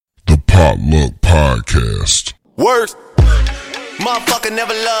Potluck Podcast. Worst. Motherfucker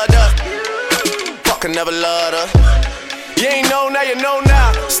never loved her. Fucker never loved her. You ain't know now, you know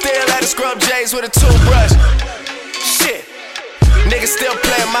now. Still at the scrub J's with a toothbrush. Shit. Niggas still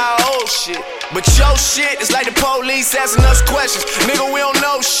playing my old shit. But your shit is like the police asking us questions. Nigga, we don't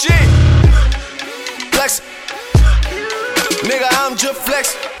know shit. Flex. Nigga, I'm just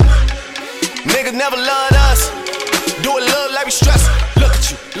flexing. Niggas never loved us. Do it love like we stress.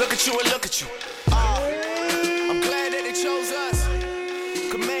 Look at you and look at you. I'm glad that they chose us.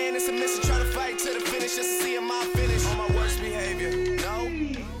 Command and submission, trying to fight to the finish just to see my finish. On my worst behavior, no.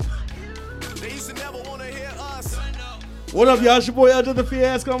 They used to never want to hear us. What up, y'all? It's your boy LJ the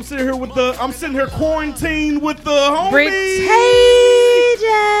Fiasco. I'm sitting here quarantined with the homies. Britagious.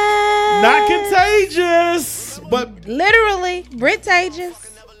 Not contagious, but Literally, Britagious.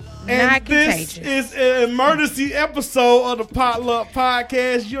 and Not this contagious. is an emergency episode of the Potluck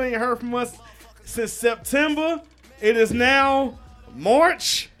Podcast. You ain't heard from us since September. It is now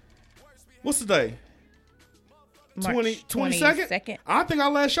March. What's the day? March 22nd? I think our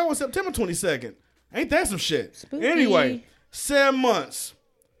last show was September 22nd. Ain't that some shit? Spooky. Anyway, 7 months.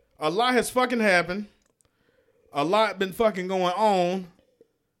 A lot has fucking happened. A lot been fucking going on.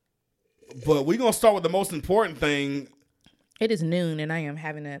 But we're going to start with the most important thing. It is noon and I am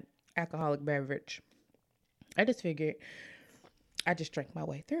having an alcoholic beverage. I just figured I just drank my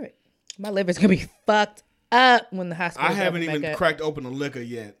way through it. My liver's going to be fucked up when the hospital I haven't even up. cracked open the liquor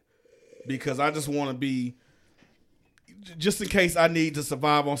yet. Because I just want to be, just in case I need to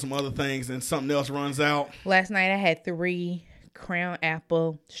survive on some other things and something else runs out. Last night I had 3 Crown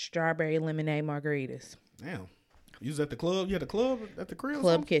Apple strawberry lemonade margaritas. Damn. You was at the club? You had a club at the crib? or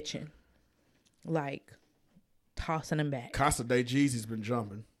Club something? kitchen. Like, tossing them back. Casa de Jeezy's been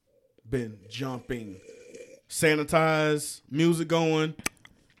jumping. Sanitized, music going.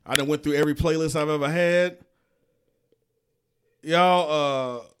 I done went through every playlist I've ever had.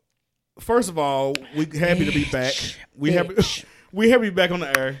 Y'all, first of all, we happy to be back. We happy to be back on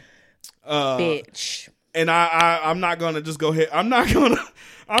the air. Bitch. And I'm not gonna just go ahead. I'm not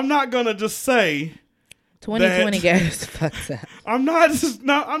gonna just say 2020 got us fucked up. I'm not just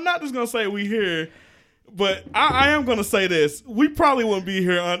gonna say we here, but I am gonna say this: we probably wouldn't be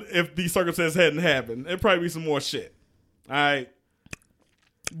here if these circumstances hadn't happened. It'd probably be some more shit. All right,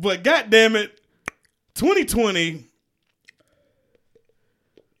 but goddamn it, 2020.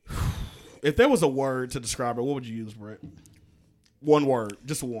 If there was a word to describe it, what would you use, Brett? One word,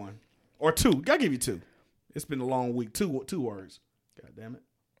 just one, or two. I'll give you two. It's been a long week. Two words. God damn it.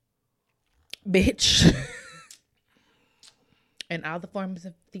 Bitch. And all the forms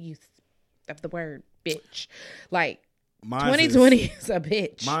of the use of the word bitch. Like, Mine's 2020 is a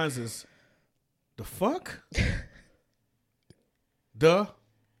bitch. Mine's is the fuck? The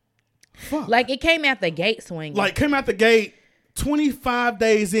fuck? Like, it came out the gate swinging. Like, came out the gate 25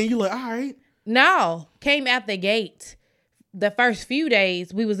 days in, you like, all right. No, came out the gate. The first few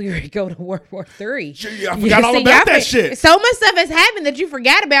days, we was going to go to World War III. I forgot all about that shit. So much stuff has happened that you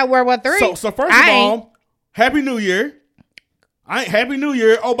forgot about World War III. So first of all, Happy New Year. Happy New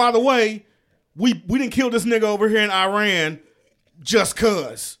Year. Oh, by the way, we didn't kill this nigga over here in Iran just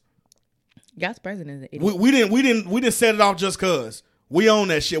cause. God's president is an idiot. We didn't set it off just cause. We own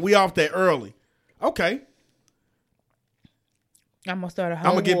that shit. We off that early. Okay. I'm gonna start a whole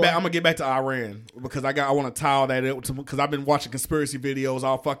I'm gonna war. get back to Iran because I want to tie all that in because I've been watching conspiracy videos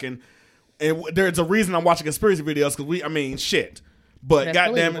all fucking, and there's a reason I'm watching conspiracy videos because shit. But That's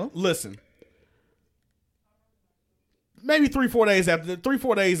goddamn believable. it, listen. Maybe 3-4 days after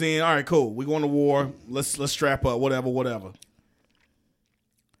 3-4 days in, all right, cool. We going to war. Let's strap up. Whatever.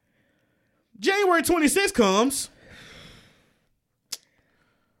 January 26th comes.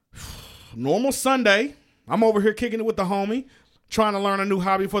 Normal Sunday. I'm over here kicking it with the homie. Trying to learn a new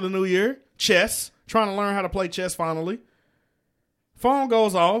hobby for the new year. Chess. Trying to learn how to play chess finally. Phone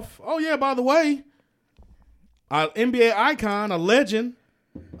goes off. Oh, yeah, by the way, an NBA icon, a legend,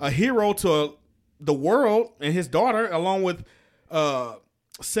 a hero to the world and his daughter, along with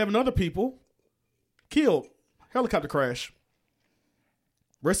 7 other people, killed. Helicopter crash.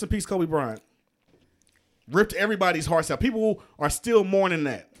 Rest in peace, Kobe Bryant. Ripped everybody's hearts out. People are still mourning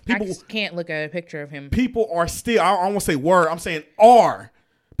that. People I just can't look at a picture of him. People are still, I don't want to say word, I'm saying are.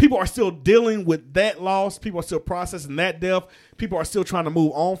 People are still dealing with that loss. People are still processing that death. People are still trying to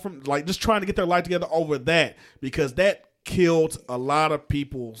move on from, like, just trying to get their life together over that because that killed a lot of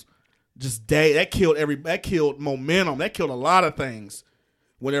people's just day. That killed momentum. That killed a lot of things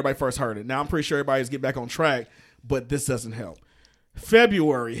when everybody first heard it. Now, I'm pretty sure everybody's getting back on track, but this doesn't help.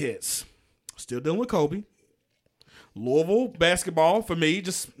 February hits. Still dealing with Kobe. Louisville basketball, for me,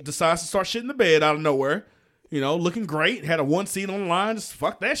 just decides to start shitting the bed out of nowhere. Looking great. Had a 1 seed on the line. Just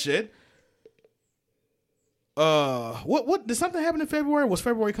fuck that shit. What did something happen in February? Was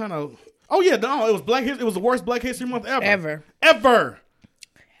February kind of? Oh yeah, no, it was It was the worst Black History Month ever. Ever.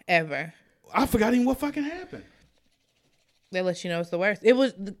 I forgot even what fucking happened. They let you know it's the worst. It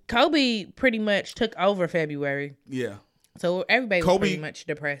was Kobe pretty much took over February. Yeah. So everybody was pretty much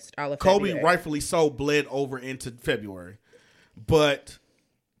depressed all of February. Kobe rightfully so bled over into February. But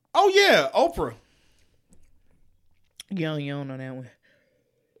oh yeah, Oprah. Yawn on that one.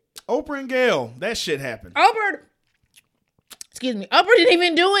 Oprah and Gayle, that shit happened. Oprah didn't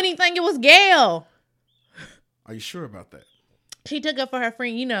even do anything. It was Gayle. Are you sure about that? She took up for her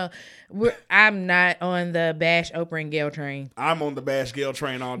friend. I'm not on the bash Oprah and Gayle train. I'm on the bash Gayle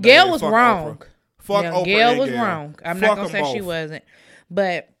train all day. Gayle was wrong. Oprah. Fuck Oprah. Gayle was wrong. I'm not going to say she wasn't.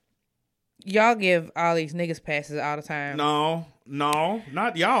 But y'all give all these niggas passes all the time. No,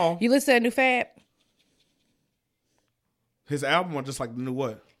 not y'all. You listen to that new Fab? His album or just like the new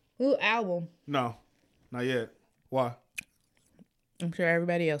what? New album. No, not yet. Why? I'm sure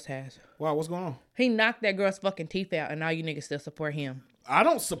everybody else has. Why? What's going on? He knocked that girl's fucking teeth out, and all you niggas still support him. I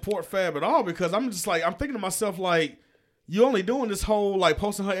don't support Fab at all because I'm thinking to myself, like, you only doing this whole, like,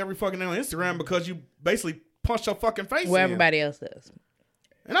 posting her every fucking day on Instagram because you basically punched your fucking face in. Well, everybody else does.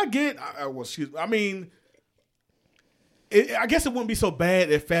 And I get, I guess it wouldn't be so bad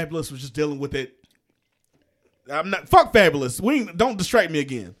if Fabulous was just dealing with it. Fuck Fabulous. Don't distract me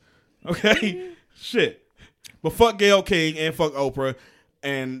again. Okay? Shit. But fuck Gayle King and fuck Oprah.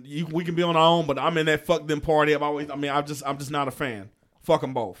 And we can be on our own, but I'm in that fuck them party. I'm just not a fan. Fuck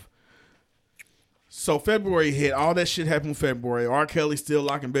them both. So February hit. All that shit happened in February. R. Kelly still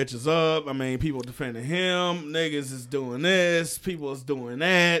locking bitches up. People defending him. Niggas is doing this. People is doing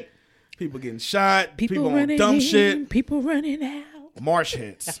that. People getting shot. People on dumb shit. People running out. March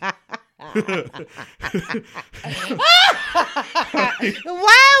hits. Why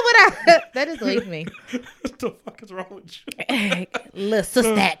would I? That just leaves me. What the fuck is wrong with you? Little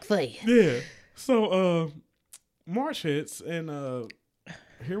stack for you. Yeah. So March hits and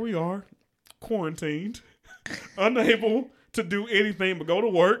here we are, quarantined, unable to do anything but go to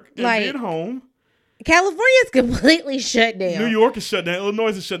work and be at home. California's completely shut down. New York is shut down.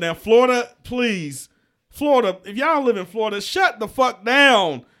 Illinois is shut down. Florida, please. Florida, if y'all live in Florida, shut the fuck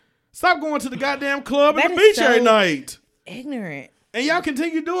down. Stop going to the goddamn club and the beach every night. Ignorant. And y'all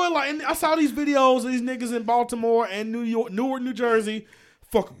continue doing and I saw these videos of these niggas in Baltimore and New York, Newark, New Jersey.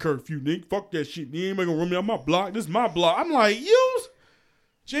 Fuck a curfew, nigga. Fuck that shit. You ain't gonna run me on my block. This is my block. I'm like,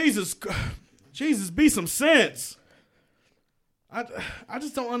 Jesus, be some sense. I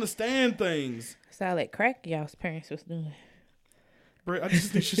just don't understand things. Sound like crack y'all's parents was doing. Brett, I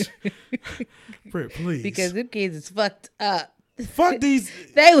just think Brett, please. Because them kids is fucked up. Fuck these.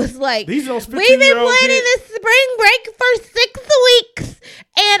 They was like, we've been planning this spring break for 6 weeks,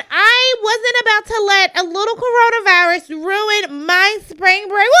 and I wasn't about to let a little coronavirus ruin my spring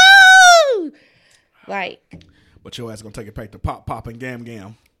break. Woo! But your ass gonna take it back to pop and gam.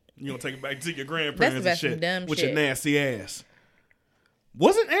 You gonna take it back to your grandparents and shit dumb with shit. your nasty ass.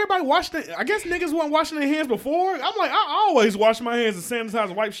 Wasn't everybody washing I guess niggas weren't washing their hands before. I'm like, I always wash my hands and sanitize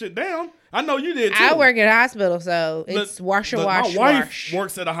and wipe shit down. I know you did too. I work at a hospital, so it's wash. My wife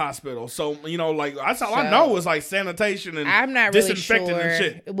works at a hospital, so that's all I know is like sanitation and I'm not disinfecting really sure.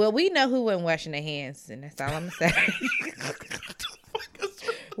 and shit. Well, we know who wasn't washing their hands, and that's all I'm gonna say.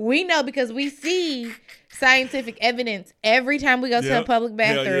 We know because we see scientific evidence every time we go to a public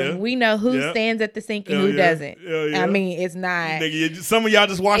bathroom. We know who stands at the sink and who doesn't. It's not. Nigga, some of y'all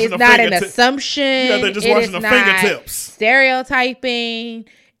just washing the fingertips. fingertips. It's not an assumption. Yeah, they're just washing the fingertips. Stereotyping.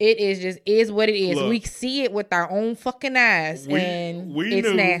 It is what it is. Look, we see it with our own fucking eyes, and it's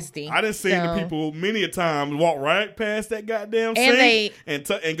nasty. I done seen the people many a time walk right past that goddamn sink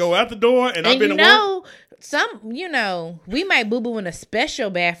and go out the door. And I've been we might boo boo in a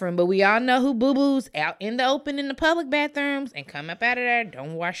special bathroom, but we all know who boo boos out in the open in the public bathrooms and come up out of there.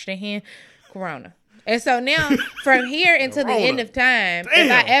 Don't wash their hand. Corona. And so now, from here until the end of time,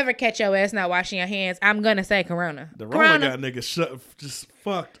 if I ever catch your ass not washing your hands, I'm gonna say Corona. The Rona got niggas just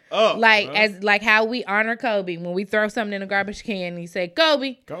fucked up. Like how we honor Kobe when we throw something in a garbage can and you say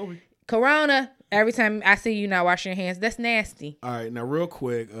Kobe, Corona. Every time I see you not washing your hands, that's nasty. All right, now real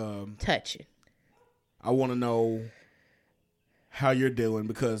quick, touch it. I want to know how you're doing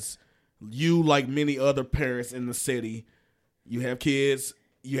because you, like many other parents in the city, you have kids.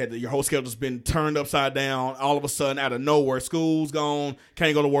 Your whole schedule's been turned upside down. All of a sudden, out of nowhere, school's gone.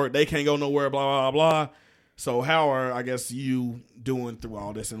 Can't go to work. They can't go nowhere. Blah blah blah. So how are, I guess, you doing through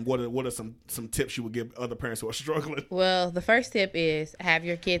all this, and what are some tips you would give other parents who are struggling? Well, the first tip is have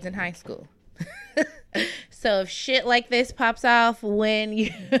your kids in high school. So if shit like this pops off when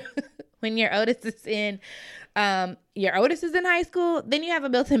your oldest is in high school, then you have a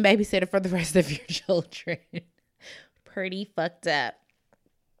built-in babysitter for the rest of your children. Pretty fucked up.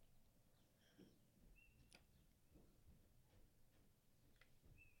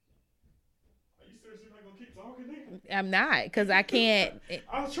 I'm not, because I can't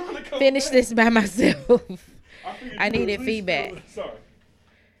finish this by myself. I needed feedback. Sorry,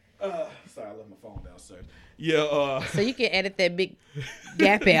 I left my phone downstairs. Yeah. So you can edit that big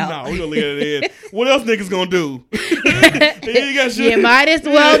gap out. Nah, we're gonna leave it in. What else niggas gonna do? You might as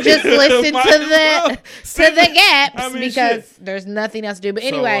well just listen to the gaps, because there's nothing else to do. But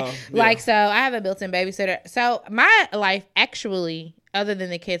anyway, so I have a built-in babysitter. So my life actually, other than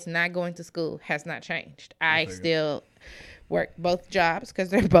the kids not going to school, has not changed. I still work both jobs because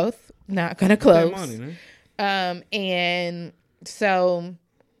they're both not going to close. Money, and so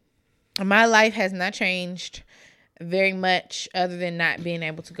my life has not changed very much, other than not being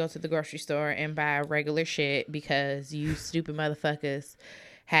able to go to the grocery store and buy regular shit because you stupid motherfuckers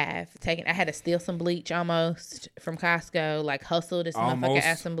have taken. I had to steal some bleach almost from Costco, like hustle this motherfucker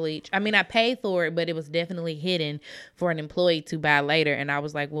out some bleach. I mean, I paid for it, but it was definitely hidden for an employee to buy later. And I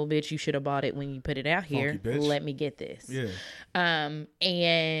was like, well, bitch, you should have bought it when you put it out here. Let me get this. Yeah.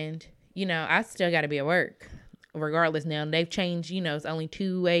 And, you know, I still got to be at work. Regardless now, they've changed, you know, it's only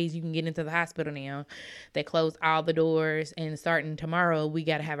 2 ways you can get into the hospital now. They closed all the doors, and starting tomorrow, we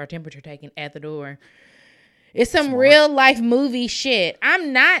got to have our temperature taken at the door. It's some real life movie shit.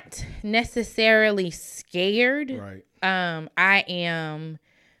 I'm not necessarily scared. Right. I am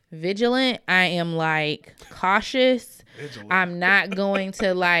vigilant. I am like cautious. I'm not going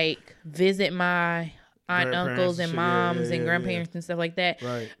to like visit my aunt, uncles, and moms and grandparents and stuff like that.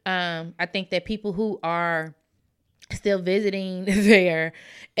 Right. I think that people who are still visiting their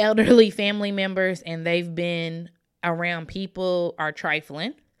elderly family members and they've been around people are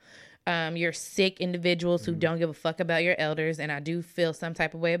trifling. You're sick individuals who don't give a fuck about your elders, and I do feel some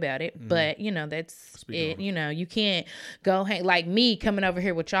type of way about it. But you know, that's it. You know, you can't go hang like me coming over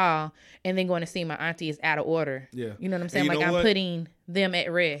here with y'all and then going to see my auntie is out of order. Yeah, you know what I'm saying? Like I'm putting them at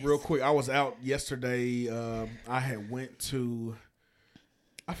risk. Real quick, I was out yesterday. I had went to.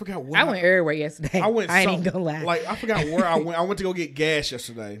 I forgot where I went everywhere yesterday. I ain't even gonna lie. Like I forgot where I went. I went to go get gas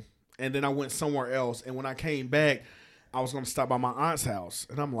yesterday, and then I went somewhere else. And when I came back, I was going to stop by my aunt's house,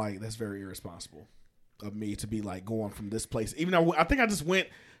 and I'm like, that's very irresponsible of me to be like going from this place. Even though I think I just went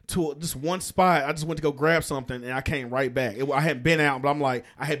to just one spot. I just went to go grab something, and I came right back. I hadn't been out, but I'm like,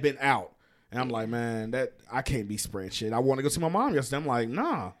 I had been out, and I'm like, man, that I can't be spreading shit. I want to go see my mom yesterday. I'm like,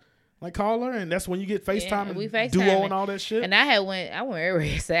 nah. Like, call her, and that's when you get FaceTime and Duo and all that shit. And I went everywhere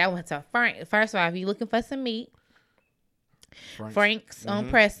yesterday. I went to Frank. First of all, if you're looking for some meat, Frank's on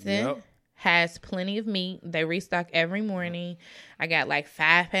Preston has plenty of meat. They restock every morning. I got like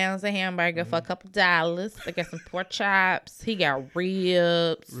 5 pounds of hamburger for a couple dollars. I got some pork chops. He got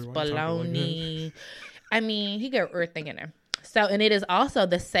ribs, bologna. I mean, he got everything in there. So, and it is also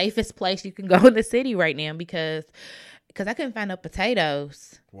the safest place you can go in the city right now because I couldn't find no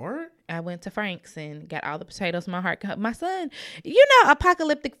potatoes. What? I went to Frank's and got all the potatoes my son, you know,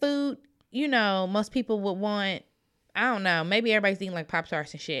 apocalyptic food, you know, most people would want, I don't know, maybe everybody's eating like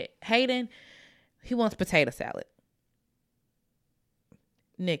Pop-Tarts and shit. Hayden, he wants potato salad.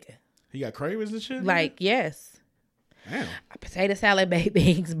 Nigga. He got cravings and shit? Like, yes. Damn. A potato salad, baked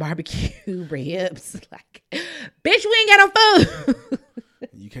beans, barbecue, ribs. Like, bitch, we ain't got no food.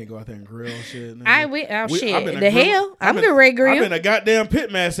 You can't go out there and grill and shit. Shit. I'm gonna ready grill. I've been a goddamn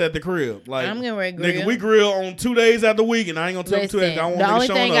pit master at the crib. Like, I'm gonna ready grill. Nigga, we grill on 2 days out the week, and I ain't gonna tell you 2 days. The only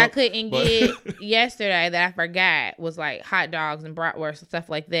thing I couldn't get yesterday that I forgot was like hot dogs and bratwurst and stuff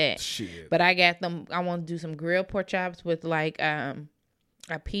like that. Shit. But I got them. I want to do some grilled pork chops with like a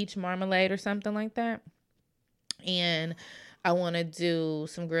peach marmalade or something like that, and I want to do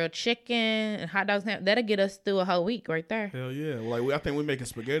some grilled chicken and hot dogs. That'll get us through a whole week right there. Hell yeah. Like, I think we're making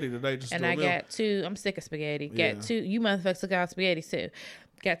spaghetti today. And I got 2. I'm sick of spaghetti. Yeah. Got 2. You motherfuckers took out spaghetti too.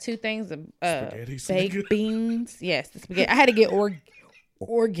 Got 2 things of baked beans. Yes, the spaghetti. I had to get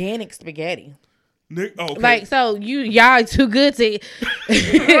organic spaghetti. Okay. Like, so y'all too good to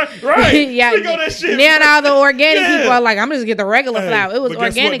right. Yeah, that shit. Now all the organic people are like, I'm just gonna get the regular flour. It was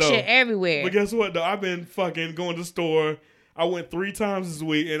organic shit everywhere. But guess what though? I've been fucking going to the store. I went 3 times this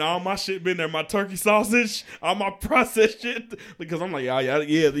week, and all my shit been there. My turkey sausage, all my processed shit. Because I'm like, yeah,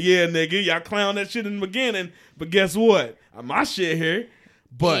 nigga, y'all clown that shit in the beginning. But guess what? My shit here.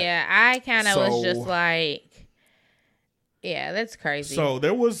 But yeah, I kind of was just like, Yeah, that's crazy. So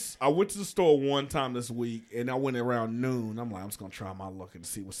I went to the store one time this week, and I went around noon. I'm like, I'm just gonna try my luck and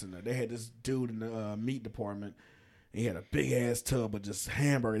see what's in there. They had this dude in the meat department. And he had a big ass tub of just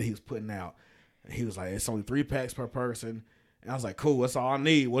hamburger that he was putting out. And he was like, it's only 3 packs per person. And I was like, cool, that's all I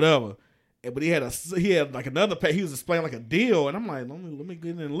need, whatever. But he had like another pack. He was displaying like a deal, and I'm like, let me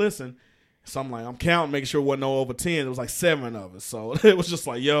get in and listen. So I'm counting, making sure it wasn't no over 10. It was like 7 of us. So it was just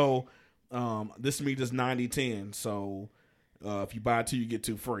like, yo, this meat is 90-10. So if you buy 2, you get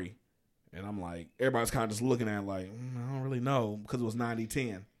 2 free. And I'm like, everybody's kind of just looking at it like, I don't really know, because it was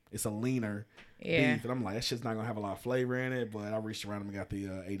 90-10. It's a leaner beef. And I'm like, that shit's not going to have a lot of flavor in it. But I reached around and got the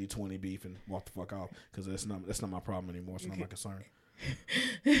 80-20 beef and walked the fuck off, because that's not my problem anymore. It's not my concern.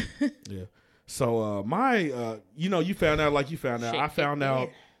 Yeah. So you found out like you found out. I found out.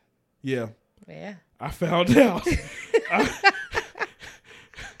 Yeah. Yeah. I found out.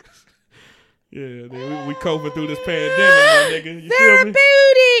 Yeah, we coping through this pandemic, my nigga. You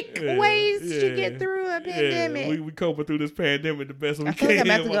Therapeutic ways to get through a pandemic. Yeah, we coping through this pandemic the best we can. I feel like I'm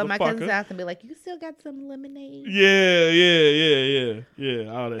about to go to my cousin's house and be like, you still got some lemonade? Yeah,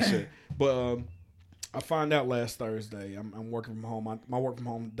 all that shit. But I found out last Thursday. I'm working from home. My work from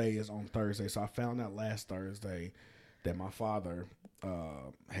home day is on Thursday, so I found out last Thursday that my father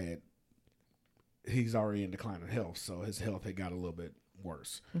he's already in declining health, so his health had got a little bit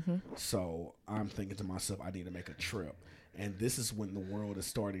worse. Mm-hmm. So I'm thinking to myself, I need to make a trip. And this is when the world is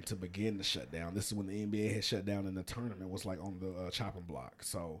starting to begin to shut down. This is when the NBA had shut down and the tournament was like on the chopping block.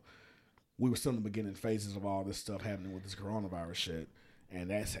 So we were still in the beginning phases of all this stuff happening with this coronavirus shit. And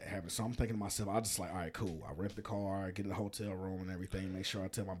that's happening. So I'm thinking to myself, I just like, all right, cool. I rent the car, get in the hotel room and everything, make sure I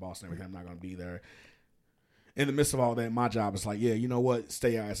tell my boss and everything I'm not going to be there. In the midst of all that, my job is like, yeah, you know what?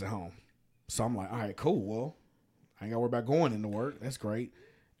 Stay your ass at home. So I'm like, all right, cool. Well, I ain't got to worry about going into work. That's great.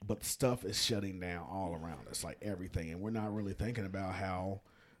 But stuff is shutting down all around us, like everything. And we're not really thinking about how,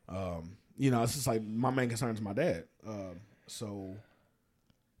 it's just like my main concern is my dad. So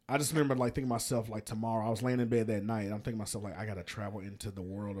I just remember like thinking to myself, like tomorrow, I was laying in bed that night. And I'm thinking to myself, like, I got to travel into the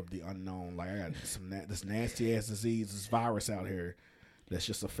world of the unknown. Like I got this nasty ass disease, this virus out here that's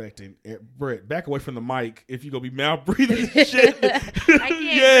just affecting Brett. Back away from the mic if you gonna be mouth breathing and shit. I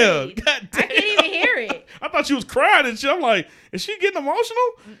can't breathe. God damn. I can't even hear it. I thought she was crying and shit. I'm like, is she getting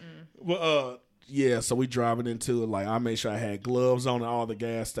emotional? Well, so we driving into it. Like I made sure I had gloves on at all the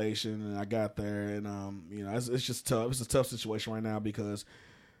gas station, and I got there, and it's just tough. It's a tough situation right now because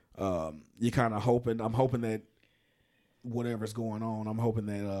you're kind of hoping. I'm hoping that whatever's going on, I'm hoping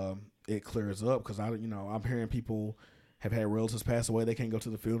that it clears up because I'm hearing people have had relatives pass away. They can't go to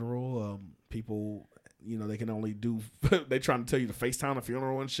the funeral. People, they can only do. They trying to tell you to FaceTime the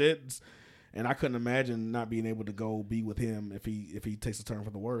funeral and shit. And I couldn't imagine not being able to go be with him if he takes a turn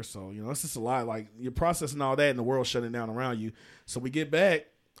for the worse. So it's just a lot. Like you're processing all that, and the world's shutting down around you. So we get back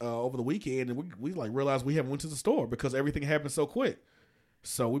over the weekend, and we like realize we haven't went to the store because everything happened so quick.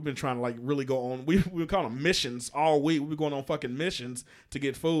 So we've been trying to like really go on. We were calling them missions all week. We've been going on fucking missions to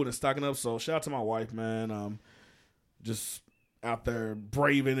get food and stocking up. So shout out to my wife, man. Just out there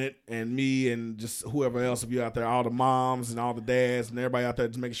braving it, and me and just whoever else of you out there, all the moms and all the dads and everybody out there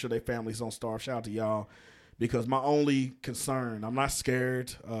just making sure their families don't starve. Shout out to y'all, because my only concern, I'm not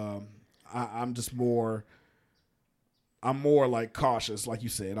scared. I'm more like cautious, like you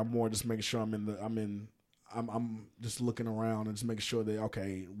said. I'm more just making sure I'm just looking around and just making sure that,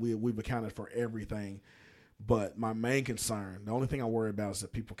 okay, we've accounted for everything. But my main concern, the only thing I worry about is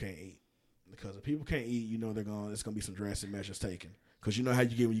that people can't eat. Because if people can't eat, it's gonna be some drastic measures taken. Because you know how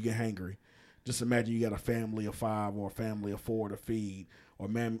you get when you get hangry. Just imagine you got a family of 5 or a family of 4 to feed, or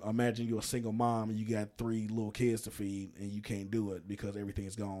imagine you're a single mom and you got 3 little kids to feed and you can't do it because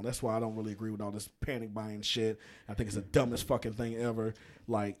everything's gone. That's why I don't really agree with all this panic buying shit. I think it's the dumbest fucking thing ever.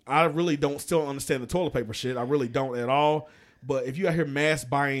 Like I really still understand the toilet paper shit. I really don't at all. But if you out here mass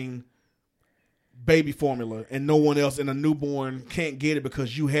buying baby formula and no one else and a newborn can't get it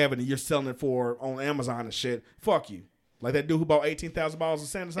because you have it and you're selling it on Amazon and shit, fuck you. Like that dude who bought 18,000 bottles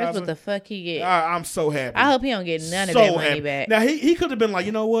of sanitizer. That's what the fuck he get. I'm so happy. I hope he don't get none of that money back. Now he could have been like,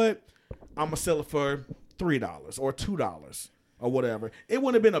 you know what? I'm gonna sell it for $3 or $2 or whatever. It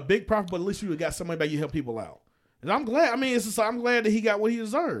wouldn't have been a big profit, but at least you would have got some money back. You help people out. And I'm glad. I mean, I'm glad that he got what he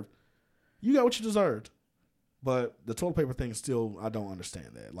deserved. You got what you deserved. But the toilet paper thing still, I don't understand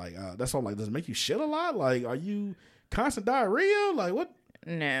that. Like, that's all. Like, does it make you shit a lot? Like, are you constant diarrhea? Like, what?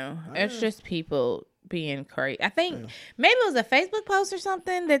 No, it's just people being crazy. I think maybe it was a Facebook post or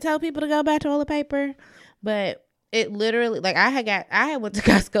something that told people to go buy toilet paper, but it literally, like, I had went to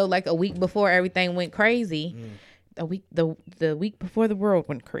Costco like a week before everything went crazy. The week before the world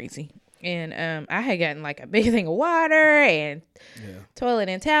went crazy. And I had gotten like a big thing of water and toilet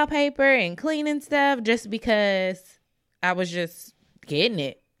and towel paper and cleaning stuff just because I was just getting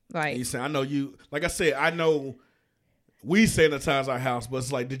it. Like, you say, I know you. Like I said, I know we sanitize our house, but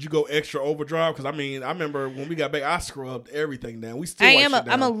it's like, did you go extra overdrive? Because I mean, I remember when we got back, I scrubbed everything down. We still.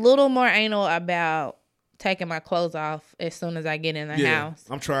 I'm a little more anal about taking my clothes off as soon as I get in the house.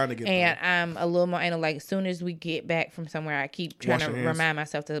 I'm trying to get and I'm a little more anal, like as soon as we get back from somewhere, I keep trying to remind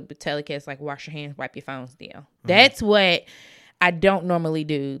myself to tell the kids, like, wash your hands, wipe your phones down. That's what I don't normally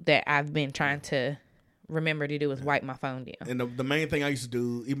do that I've been trying to remember to do is wipe my phone down. And the main thing I used to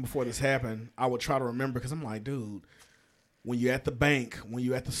do, even before this happened, I would try to remember, because I'm like, dude, when you're at the bank, when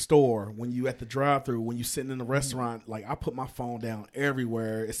you're at the store, when you're at the drive-thru, when you're sitting in the restaurant, like, I put my phone down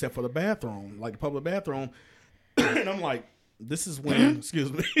everywhere except for the bathroom, like the public bathroom. And I'm like, this is when,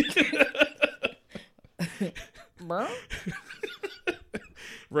 excuse me. Bro?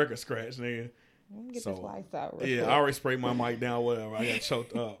 Record scratch, nigga. Get this lights out real quick. I already sprayed my mic down, whatever. I got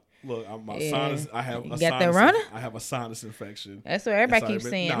choked up. Look, my sinus. I have a sinus. I have a sinus infection. That's what everybody keeps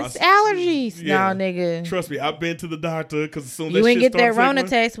saying. It's allergies. Yeah. No, nigga. Trust me, I've been to the doctor because as soon as you that ain't shit get that Rona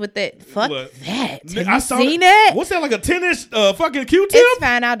test with that. Fuck that. Have you seen that? What's that, like a 10-inch fucking Q-tip? It's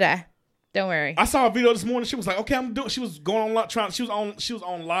fine. I'll die. Don't worry. I saw a video this morning. She was like, "Okay, I'm doing." She was going on She was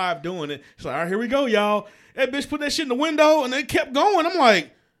on live doing it. She's like, "All right, here we go, y'all." That bitch put that shit in the window and it kept going. I'm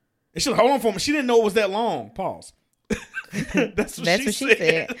like, and she was like, "Hold on for me." She didn't know it was that long. Pause. That's what she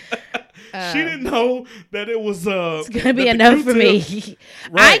said. She didn't know that it was it's gonna be enough for me.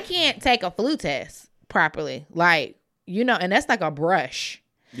 Right. I can't take a flu test properly, like, you know, and that's like a brush.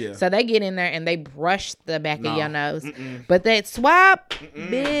 Yeah. So they get in there and they brush the back of your nose, but that swab,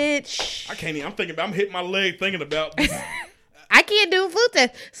 bitch. I can't even. I'm hitting my leg thinking about this. I can't do a flu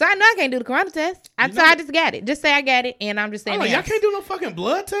test, so I know I can't do the corona test. I just got it. Just say I got it, and I'm just saying. Oh, y'all can't do no fucking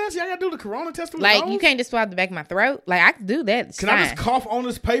blood test. Y'all gotta do the corona test. Like, you can't just swab the back of my throat. Like, I can do that. It's Can fine. I just cough on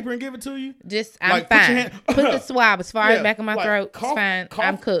this paper and give it to you? I'm fine. Put the swab as far as the back of my throat. It's fine.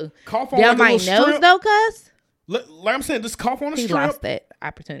 I'm cool. Cough on down my nose though, cuz. Like I'm saying, just cough on the strip. He lost that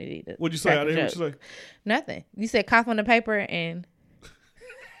opportunity. What'd you say? I didn't hear what you say. Nothing. You said cough on the paper and.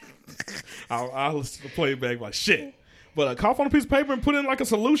 I'll listen to the playback like shit. But cough on a piece of paper and put in like a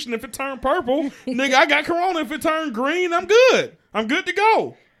solution. If it turned purple, nigga, I got corona. If it turned green, I'm good. I'm good to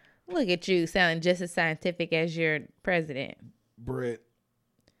go. Look at you sounding just as scientific as your president. Brett,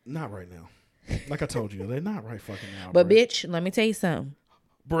 not right now. Like I told you, they're not right fucking now. But Brett. Bitch, let me tell you something.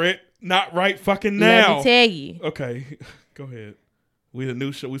 Brett, not right fucking now. Let me tell you. Okay, go ahead. We a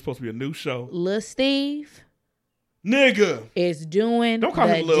new show. We supposed to be a new show. Lil Steve, nigga, is doing don't call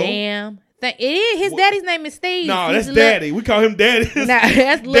him Lil. Damn. It is. His daddy's name is Steve. No, that's Daddy. We call him Daddy. Nah,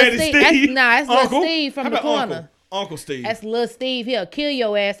 that's Lil Steve. That's Lil Uncle? Steve from the corner. Uncle Steve. That's Lil Steve. He'll kill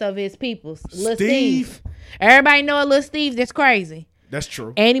your ass over his peoples. Lil Steve. Everybody know a Lil Steve. That's crazy. That's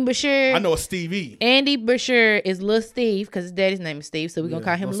true. Andy Bashir. I know a Stevie. Andy Bashir is Lil Steve because his daddy's name is Steve, so we're going to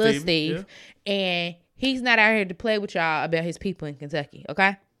call him Lil Steve. Yeah. And he's not out here to play with y'all about his people in Kentucky,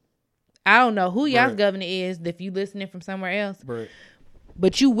 okay? I don't know who y'all's governor is if you listening from somewhere else. Brett.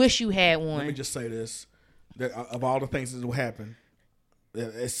 But you wish you had one. Let me just say this: that of all the things that will happen,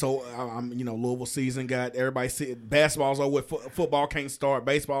 it's so Louisville season got everybody. Basketball's over with, football can't start,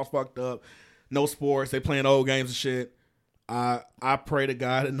 baseball's fucked up, no sports. They playing old games and shit. I pray to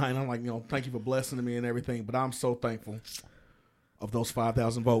God at night. I'm like, thank you for blessing me and everything. But I'm so thankful of those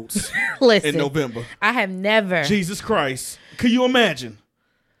 5,000 votes in November. I have never. Jesus Christ, could you imagine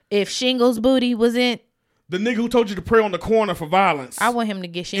if Shingles Booty was in? The nigga who told you to pray on the corner for violence. I want him to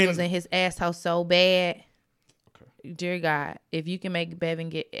get shingles in his asshole so bad. Okay. Dear God, if you can make Bevan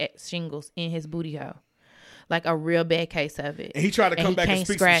get shingles in his booty hole. Like a real bad case of it. And he tried to come back and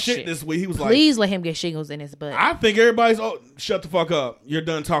speak some shit this week. He was like, please let him get shingles in his butt. I think everybody's, shut the fuck up. You're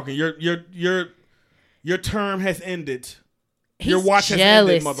done talking. Your term has ended. Your watch has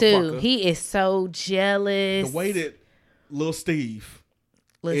ended, motherfucker. Too. He is so jealous. The way that Lil Steve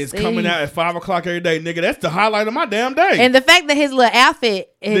is coming out at 5 o'clock every day, nigga. That's the highlight of my damn day. And the fact that his little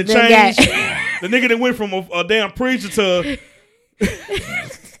outfit has changed. The nigga that went from a damn preacher to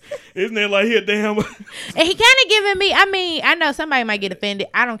isn't it like he a damn? And he kind of giving me. I mean, I know somebody might get offended.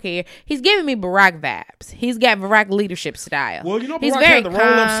 I don't care. He's giving me Barack vibes. He's got Barack leadership style. Well, Barack he's very had the roll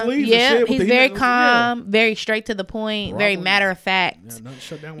up sleeves. Yeah, and shit he's very calm, very straight to the point, Barack very matter of fact. Yeah,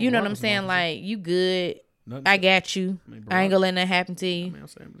 shut down you know what I'm saying? Like, you good. I got you. I ain't gonna let that happen to you. I'm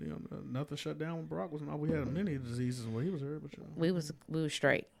saying, nothing shut down when Barack was not. We had many diseases when he was here, but we was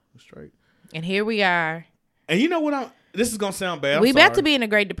straight. Straight. And here we are. And you know what? This is gonna sound bad. We about to be in a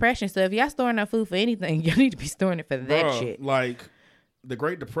Great Depression, so if y'all storing up food for anything, you need to be storing it for that shit. Like, the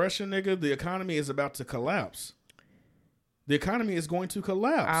Great Depression, nigga, the economy is about to collapse. The economy is going to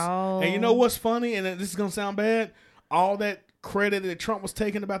collapse. Oh. And you know what's funny? And this is going to sound bad. All that credit that Trump was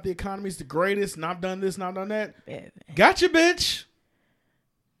taking about the economy is the greatest, and I've done this, and I've done that. Bevan. Gotcha, bitch.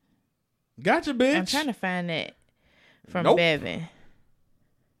 Gotcha, bitch. I'm trying to find that from Nope. Bevan.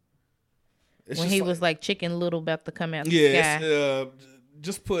 It's When just he like- was like Chicken Little about to come out the yeah, sky. it's,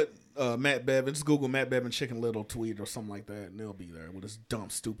 just put Matt Bevin. Just Google Matt Bevin Chicken Little tweet or something like that, and they'll be there with his dumb,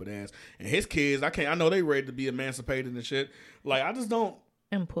 stupid ass. And his kids, I know they ready to be emancipated and shit. Like, I just don't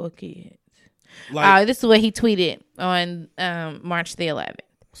And poor kids. like. This is what he tweeted on March the 11th.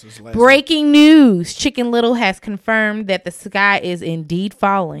 Since last Breaking news. Chicken Little has confirmed that the sky is indeed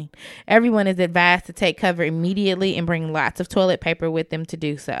falling. Everyone is advised to take cover immediately and bring lots of toilet paper with them to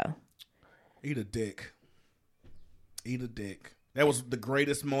do so. Eat a dick. Eat a dick. That was the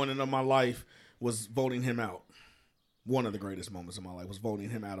greatest moment of my life, was voting him out. One of the greatest moments of my life was voting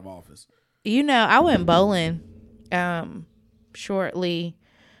him out of office. You know, I went bowling shortly.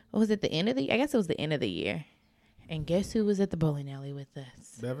 What was it, the end of the year? I guess it was the end of the year. And guess who was at the bowling alley with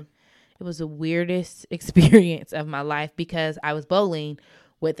us? Bevin? It was the weirdest experience of my life because I was bowling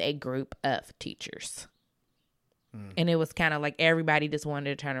with a group of teachers. And it was kind of like everybody just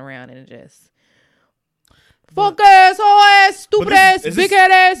wanted to turn around and just... Fuck ass, whole ass, stupid ass, big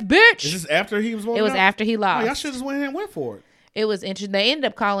head ass bitch. Is this after he was voting It was out? after he Oh, lost. y'all should just went ahead and went for it. It was interesting. They ended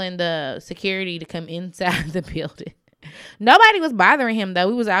up calling the security to come inside the building. Nobody was bothering him though.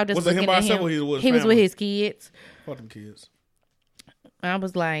 We was out just Was it him looking by at himself him. or he was with He was with family? his kids. Fuck them kids. I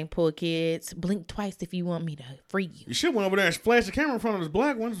was like, poor kids, blink twice if you want me to free you. You should went over there and flashed the camera in front of his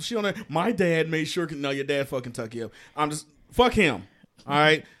black one. She on there. My dad made sure. No, your dad fucking tuck you up. I'm just fuck him. All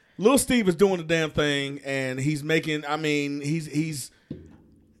right. Lil Steve is doing the damn thing, and he's making. I mean, he's And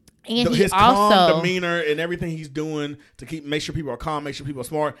he his calm also demeanor and everything he's doing to make sure people are calm, make sure people are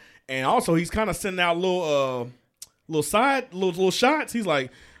smart, and also he's kind of sending out little shots. He's like,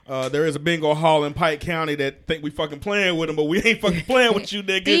 there is a bingo hall in Pike County that think we fucking playing with him, but we ain't fucking playing with you,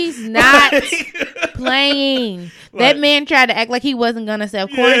 nigga. he's not playing. That man tried to act like he wasn't gonna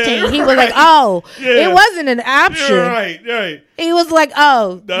self quarantine. Yeah, he was like, "Oh, it wasn't an option." Yeah, right. He was like,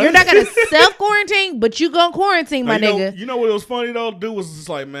 "Oh, No. you're not gonna self quarantine, but you gonna quarantine, my nigga." You know what was funny though? Dude was just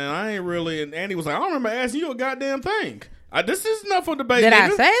like, man, I ain't really. And Andy was like, I don't remember asking you a goddamn thing. This is not for debate. Did nigga. I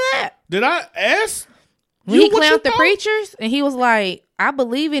say that? Did I ask? When you he what you clowned the thought? preachers, and he was like, "I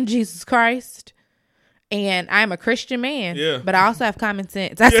believe in Jesus Christ, and I'm a Christian man, Yeah. but I also have common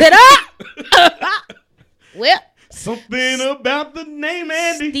sense." I said, "Ah, well, Something about the name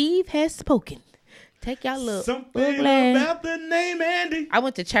Andy. Steve has spoken. Take y'all look. Something ugly." about the name Andy. I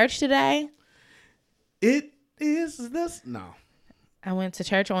went to church today. It is this. No. I went to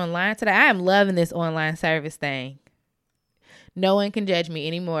church online today. I am loving this online service thing. No one can judge me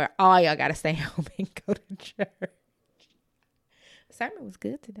anymore. All y'all got to stay home and go to church. The sermon was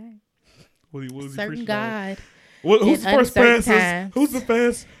good today. What was he Certain preaching on? God. Who's in the first uncertain pastor? times.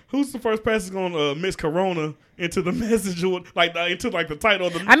 Who's the first pastor gonna mix Corona into the message, or into the title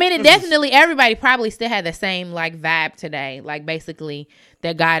of the? I mean, it message? definitely, everybody probably still had the same like vibe today. Like basically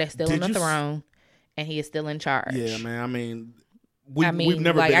that God is still Did on you the s- throne and he is still in charge. Yeah, man. I mean, we've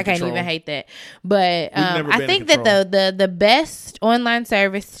never like been in I can't control. even hate that. But never I been in think that control. the best online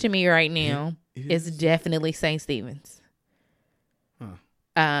service to me right now is definitely St. Stephen's.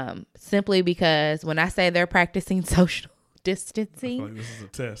 Simply because when I say they're practicing social distancing, Like, this is a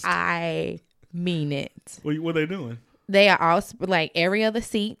test. I mean it. What are they doing? They are all like every other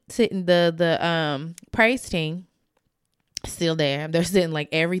seat sitting. The praise team still there. They're sitting like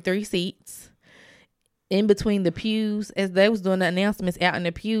every 3 seats in between the pews as they was doing the announcements out in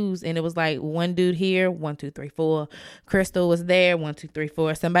the pews, and it was like one dude here, 1, 2, 3, 4. Crystal was there, 1, 2, 3,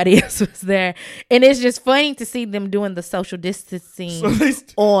 4. Somebody else was there, and it's just funny to see them doing the social distancing So they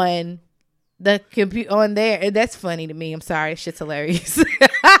on the computer on there. That's funny to me. I'm sorry, shit's hilarious.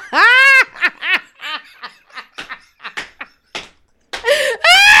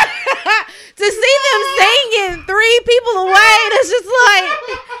 To see them singing 3 people away, that's just like,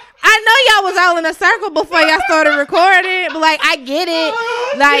 I know y'all was all in a circle before y'all started recording, but like, I get it.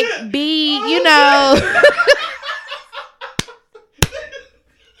 Like, you know.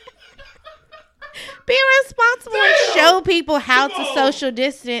 Be responsible and show people how to social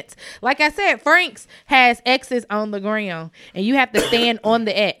distance. Like I said, Frank's has X's on the ground, and you have to stand on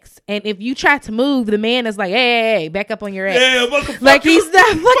the X. And if you try to move, the man is like, hey, back up on your X. Yeah, motherfucker. Like he's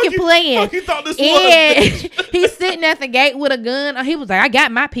not fucking playing. Fuck you thought this And was. he's sitting at the gate with a gun. He was like, I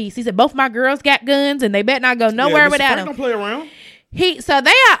got my piece. He said, both my girls got guns, and they better not go nowhere Mr. without Frank him. don't play around. So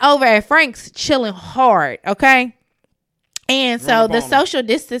they are over at Frank's chilling hard, okay? And so the social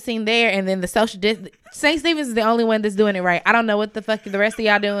distancing there, and then the social St. Stephen's is the only one that's doing it right. I don't know what the fuck the rest of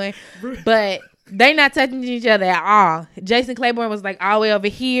y'all doing, but they not touching each other at all. Jason Claiborne was like all the way over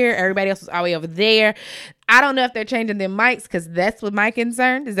here. Everybody else was all the way over there. I don't know if they're changing their mics because that's what my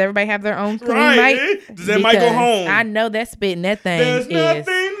concern. Does everybody have their own clean mic? Does that mic go home? I know that spitting that thing There's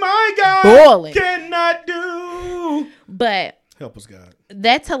nothing my God boiling. Cannot do. But help us, God.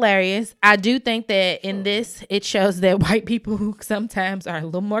 That's hilarious. I do think that in this, it shows that white people sometimes are a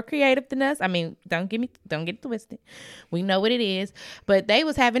little more creative than us. I mean, don't get it twisted. We know what it is. But they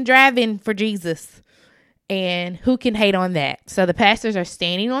was having drive-in for Jesus. And who can hate on that? So the pastors are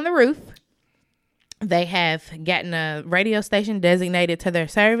standing on the roof. They have gotten a radio station designated to their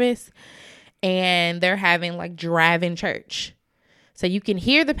service. And they're having like drive-in church. So you can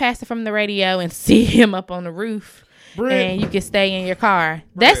hear the pastor from the radio and see him up on the roof. And you can stay in your car.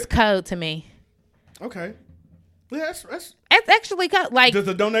 That's code to me. Okay. Yeah, that's actually code. Like, does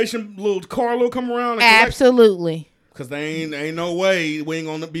the donation little car come around? And absolutely. Because they ain't no way we ain't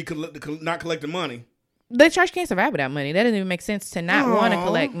gonna be not collecting money. The church can't survive without money. That doesn't even make sense to not want to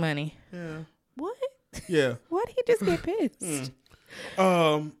collect money. Yeah. What? Yeah. Why did he just get pissed?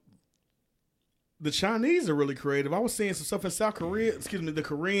 The Chinese are really creative. I was seeing some stuff in South Korea. Excuse me, the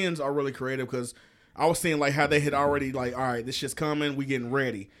Koreans are really creative because I was seeing like how they had already like, all right, this shit's coming. We getting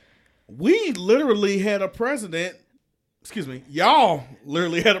ready. We literally had a president. Excuse me, y'all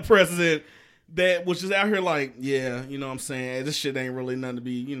literally had a president that was just out here like, yeah, you know what I'm saying? This shit ain't really nothing to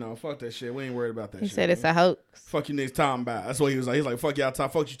be, fuck that shit. We ain't worried about that shit. He said it's a hoax. Fuck you niggas talking about. That's what he was like. He's like, fuck y'all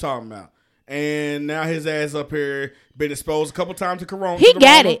fuck you talking about. And now his ass up here been exposed a couple times to Corona. He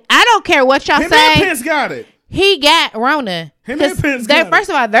got it. I don't care what y'all say. Him and Pence got it. He got Rona. First of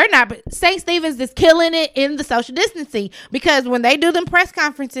all, they're not. St. Stephen's is killing it in the social distancing because when they do them press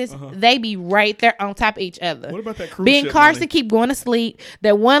conferences, they be right there on top of each other. What about that cruise Ben ship Carson money? Keep going to sleep.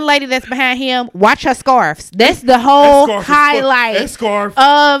 That one lady that's behind him, watch her scarves. That's the whole highlight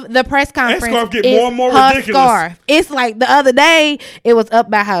of the press conference. That scarf get more and more ridiculous. Scarf. It's like the other day, it was up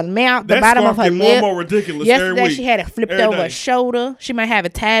by her mouth, the bottom of her lip. More and more ridiculous. Yesterday, she had it flipped over her shoulder. She might have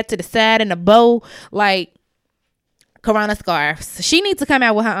it tied to the side in a bow. Like, Corona scarves. She needs to come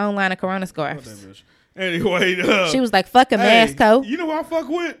out with her own line of Corona scarves. Anyway, she was like, "Fuck a mask coat." You know who I fuck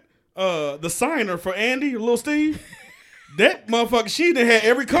with? The signer for Andy, Little Steve. That motherfucker, she done had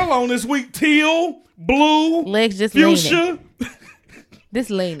every color on this week: teal, blue, legs just fuchsia. Leaning.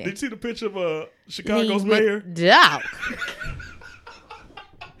 This leaning. Did you see the picture of Chicago's mayor? Dog.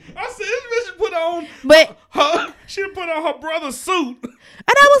 I said this bitch put on, but she put on her brother's suit, and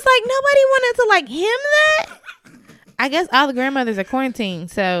I was like, nobody wanted to like him that. I guess all the grandmothers are quarantined,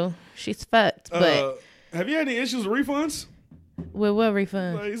 so she's fucked. But have you had any issues with refunds? With what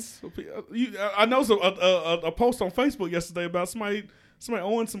refund? I know a post on Facebook yesterday about somebody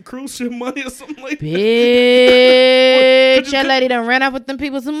owing some cruise ship money or something like that. Bitch, that lady done ran off with them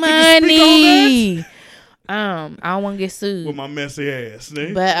people some money. I don't want to get sued with my messy ass,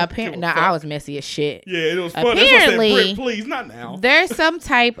 nigga. But apparently, I was messy as shit. Yeah, it was fun. Apparently, That's why I said, please, not now. There's some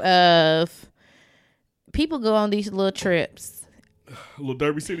type of people go on these little trips, little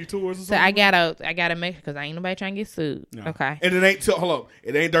Derby City tours or something. So I gotta make sure because I ain't nobody trying to get sued. No. Okay, and it ain't hold up.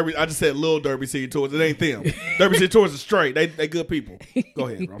 It ain't Derby. I just said little Derby City tours. It ain't them. Derby City tours are straight. They good people. Go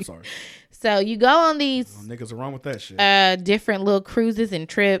ahead, bro. I'm sorry. So you go on these niggas are wrong with that shit. Different little cruises and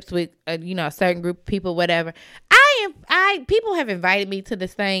trips with a certain group of people, whatever. People have invited me to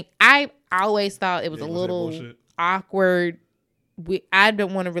this thing. I always thought it was a little awkward. I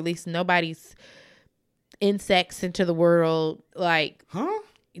don't want to release nobody's insects into the world. Like,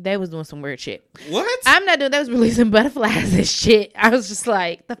 they was doing some weird shit. What? I'm not doing. They was releasing butterflies and shit. I was just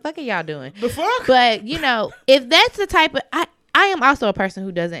like, the fuck are y'all doing? The fuck? But if that's the type of I am also a person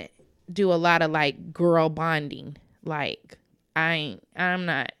who doesn't do a lot of like girl bonding. Like I'm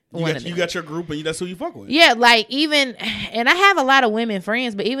not. You got your group and that's who you fuck with. Yeah, like and I have a lot of women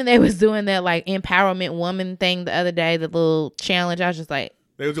friends, but even they was doing that like empowerment woman thing the other day, the little challenge. I was just like,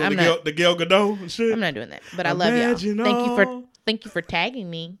 they was doing the Gail Godot and shit. I'm not doing that, but I love y'all. Thank you for tagging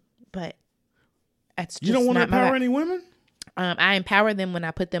me, but that's just you don't want to empower my any women. I empower them when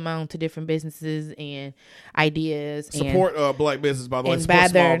I put them on to different businesses and ideas. Support black business, by the way. And support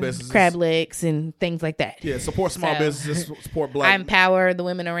small their businesses. Crab legs and things like that. Yeah, support small businesses. Support black. I empower the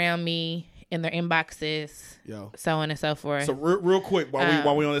women around me in their inboxes. So on and so forth. So real quick,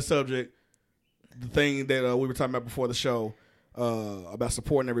 while we on this subject, the thing that we were talking about before the show about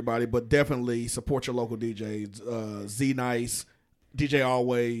supporting everybody, but definitely support your local DJs. Z Nice, DJ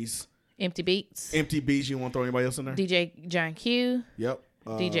Always. Empty Beats. You want to throw anybody else in there? DJ John Q. Yep.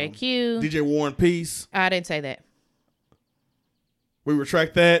 DJ Q. DJ War and Peace. I didn't say that. We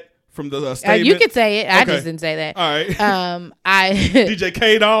retract that from the statement. You could say it. I Okay. just didn't say that. All right. I DJ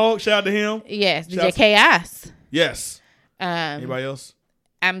K Dog, shout out to him. yes, Shout out DJ Chaos. Yes. Um, Anybody else?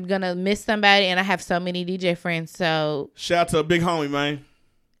 I'm gonna miss somebody, and I have so many DJ friends. So Shout out to a big homie, man.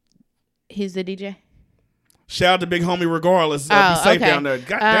 he's the DJ. Shout out to big homie regardless. Be safe down there.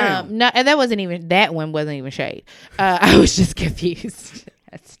 God damn. No, and that one wasn't even shade. I was just confused.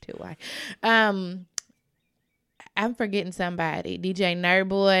 That's too why. I'm forgetting somebody. DJ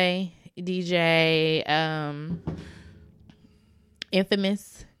Nerdboy, DJ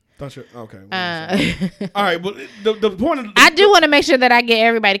Infamous. Okay. All right, but the point of I do want to make sure that I get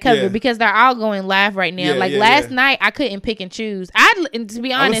everybody covered Yeah. because they're all going live right now. Yeah, last yeah. night, I couldn't pick and choose. And to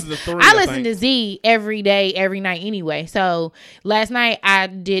be honest, listened to 3, I I listen think. to Z every day, every night anyway. So last night I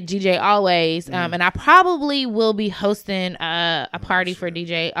did DJ Always, Mm-hmm. and I probably will be hosting a party for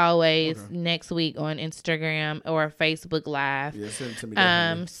DJ Always next week on Instagram or Facebook Live. Yeah, send it to me.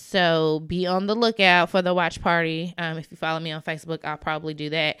 definitely. So be on the lookout for the watch party. If you follow me on Facebook, I'll probably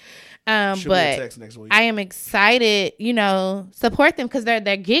do that. Shoot me a text next week. I am excited, support them because they're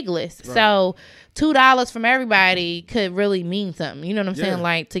gigless. Right. So $2 from everybody could really mean something. You know what I'm saying?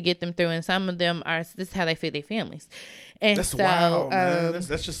 Like to get them through. And some of them this is how they feed their families. And That's wild, man.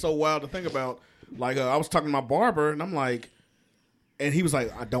 That's just so wild to think about. Like I was talking to my barber and I'm like, and he was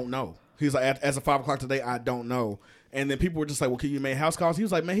like, I don't know. He was like, as of 5 o'clock today, I don't know. And then people were just like, well, can you make house calls? He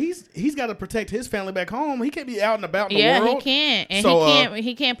was like, man, he's got to protect his family back home. He can't be out and about in the world. Yeah, he can't. And so,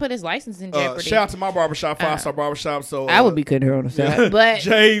 he can't put his license in jeopardy. Shout out to my barbershop, 5-star barbershop. So I would be cutting her on the side. But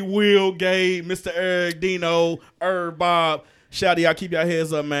Jay, Will, Gabe, Mr. Eric, Dino, Bob. Shout out to y'all. Keep y'all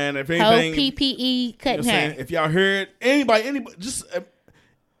heads up, man. If anything, PPE cutting hair. If y'all heard anybody, just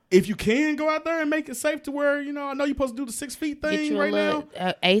if you can go out there and make it safe to where, I know you're supposed to do the 6 feet thing right now.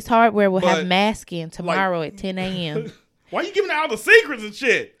 Ace Hardware will have But, masks in tomorrow at 10 a.m. Why you giving out all the secrets and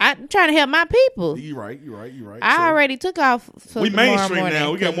shit? I'm trying to help my people. You're right. I already took off. We mainstream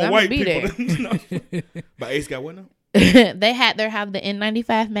now. We got more white people. But Ace got what now? They have the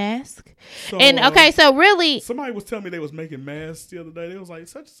N95 mask. So, so really, somebody was telling me they was making masks the other day. They was like,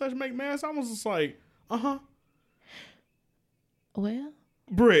 such and such make masks. I was just like, well,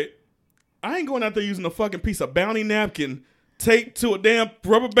 Britt, I ain't going out there using a fucking piece of Bounty napkin taped to a damn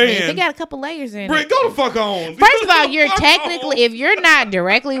rubber band. they got a couple layers in Britt, it. go the fuck on. First of all, you're technically, if you're not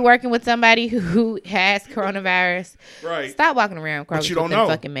directly working with somebody who has coronavirus, right? Stop walking around But you with don't them know.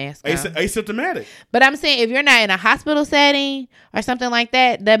 fucking mask on. Asymptomatic. But I'm saying if you're not in a hospital setting or something like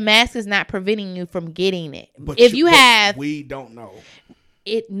that, the mask is not preventing you from getting it. But if you have we don't know.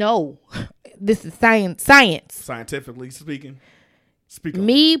 No, this is science. Scientifically speaking.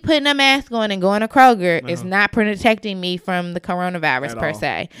 Me putting a mask on and going to Kroger is not protecting me from the coronavirus per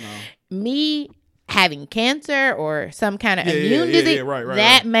se. No. Me having cancer or some kind of immune disease,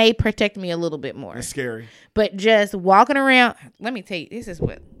 that may protect me a little bit more. It's scary. But just walking around, let me tell you,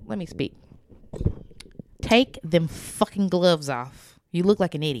 let me speak. Take them fucking gloves off. You look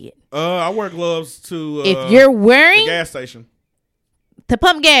like an idiot. I wear gloves to if you're wearing the gas station. To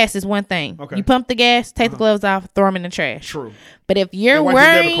pump gas is one thing. Okay. You pump the gas, take the gloves off, throw them in the trash. True. But if you're wipe your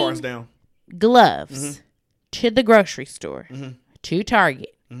debit wearing cards down. gloves to the grocery store, to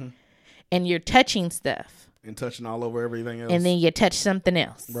Target, and you're touching stuff. And touching all over everything else. And then you touch something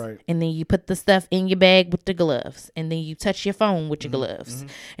else. Right. And then you put the stuff in your bag with the gloves. And then you touch your phone with your gloves.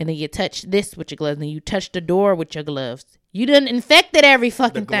 And then you touch this with your gloves. And then you touch the door with your gloves. You done infected every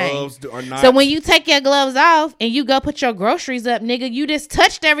fucking thing. Are not. So when you take your gloves off and you go put your groceries up, nigga, you just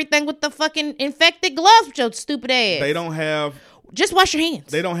touched everything with the fucking infected gloves with your stupid ass. They don't have. Just wash your hands.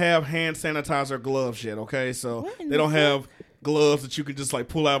 They don't have hand sanitizer gloves yet, okay? So they don't have gloves that you can just like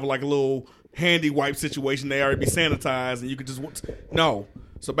pull out of like a little handy wipe situation. They already be sanitized and you can just no.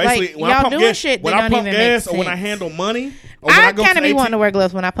 So basically, when I pump gas, or when I handle money, or when I kind of be wanting to wear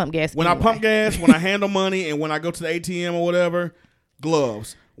gloves when I pump gas. When I pump gas, when I handle money, and when I go to the ATM or whatever,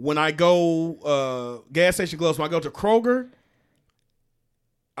 gloves. When I go gas station gloves. When I go to Kroger,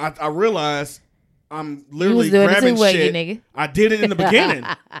 I realize I'm literally grabbing shit. Nigga. I did it in the beginning,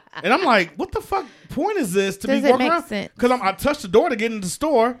 and I'm like, "What the fuck point is this to be walking around?" Because I touched the door to get into the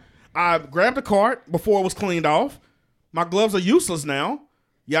store. I grabbed the cart before it was cleaned off. My gloves are useless now.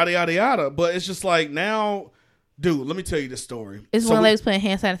 Yada yada yada. But it's just like now, dude. Let me tell you this story. It's one lady's putting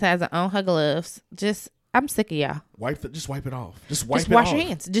hand sanitizer on her gloves. I'm sick of y'all. Just wipe it off. Just wash your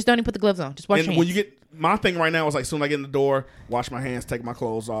hands. Just don't even put the gloves on. Just wash your hands. When you get my thing right now is like, soon as I get in the door, wash my hands, take my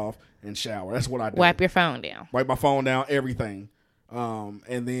clothes off, and shower. That's what I do. Wipe your phone down. Wipe my phone down. Everything, and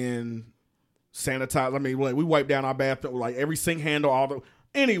then sanitize. I mean, we wipe down our bathroom, like every sink handle.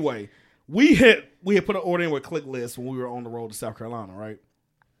 Anyway, we had put an order in with ClickList when we were on the road to South Carolina, right?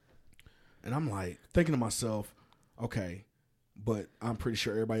 And I'm like thinking to myself, okay, but I'm pretty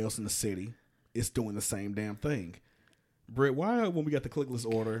sure everybody else in the city is doing the same damn thing. Britt, why when we got the ClickList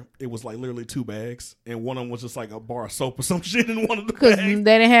order, it was like literally 2 bags, and one of them was just like a bar of soap or some shit in one of the bags? Because they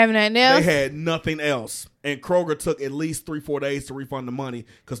didn't have nothing else? They had nothing else. And Kroger took at least 3-4 days to refund the money,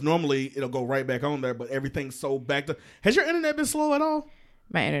 because normally it'll go right back on there, but everything's so back to... Has your internet been slow at all?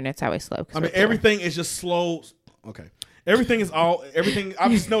 My internet's always slow. I mean, everything is just slow. Okay. Everything.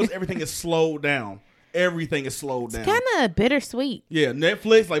 I've just noticed everything is slowed down. Everything is slowed down. It's kind of bittersweet. Yeah,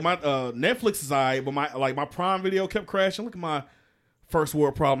 Netflix, like my Netflix is alright, but my Prime Video kept crashing. Look at my first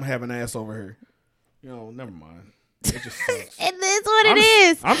world problem having ass over here. Never mind. It just sucks. It is what it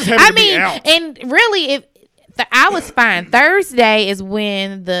is. I'm just happy to be out. And really, I was fine. Thursday is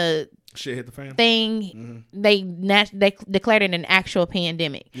when the shit hit the fan thing. They declared it an actual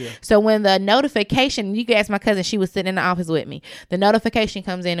pandemic. Yeah. So when the notification, you can ask my cousin, she was sitting in the office with me. The notification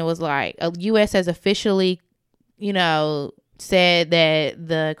comes in, it was like, U.S. has officially, said that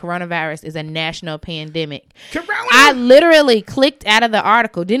the coronavirus is a national pandemic. I literally clicked out of the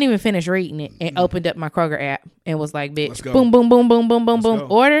article, didn't even finish reading it, and opened up my Kroger app and was like, bitch, boom, boom, boom, boom, boom, boom, boom,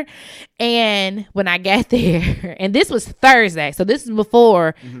 order. And when I got there, and this was Thursday, so this is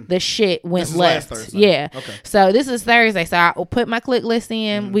before the shit went left. Yeah. Okay. So this is Thursday, so I put my ClickList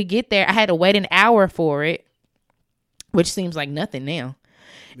in. We get there. I had to wait an hour for it, which seems like nothing now.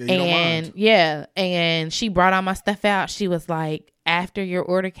 Yeah, and she brought all my stuff out. She was like, after your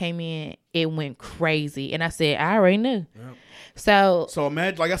order came in, it went crazy. And I said, I already knew. Yep. So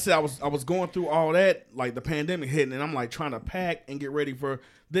imagine, like I said, I was going through all that, like the pandemic hitting, and I'm like trying to pack and get ready for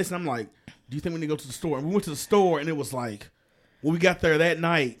this. And I'm like, do you think we need to go to the store? And we went to the store, and it was like, when we got there that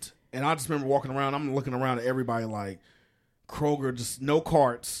night, and I just remember walking around, I'm looking around at everybody like, Kroger, just no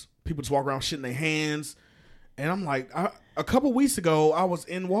carts. People just walk around shit in their hands. And I'm like, a couple weeks ago, I was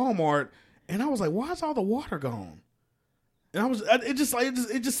in Walmart, and I was like, why is all the water gone? And it's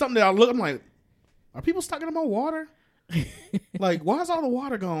just something that I look, I'm like, are people stocking up on water? Like, why is all the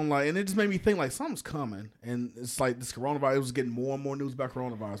water gone? Like, and it just made me think, like, something's coming. And it's like this coronavirus, it was getting more and more news about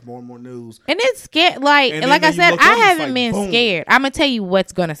coronavirus, more and more news. And it's scared, like I said, I haven't been scared. I'm going to tell you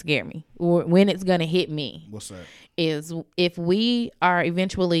what's going to scare me, or when it's going to hit me. What's that? Is if we are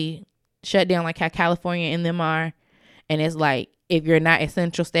eventually shut down like how California and them are, and it's like, if you're not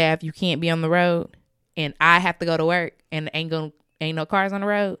essential staff, you can't be on the road, and I have to go to work and ain't no cars on the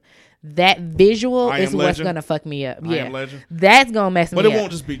road. That visual is what's gonna fuck me up. Yeah, that's gonna mess me up. But it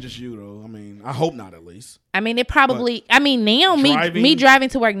won't just be just you though. I mean, I hope not, at least. I mean, it probably. But now me driving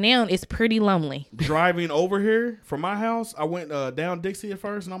to work now is pretty lonely. Driving over here from my house, I went down Dixie at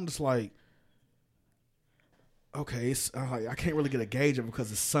first, and I'm just like, okay, I can't really get a gauge of it because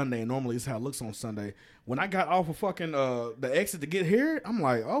it's Sunday, and normally it's how it looks on Sunday. When I got off of fucking the exit to get here, I'm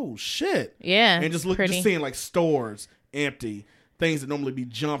like, oh shit, yeah, and just seeing like stores empty, things that normally be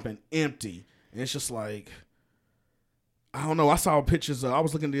jumping empty, and it's just like, I don't know. I saw pictures. I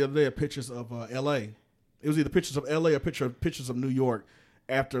was looking the other day at pictures of L.A. It was either pictures of L.A. or pictures of New York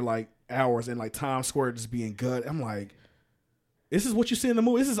after like hours, and like Times Square just being gutted. I'm like, this is what you see in the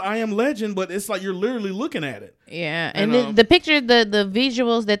movie. This is I Am Legend, but it's like you're literally looking at it. Yeah, and the picture, the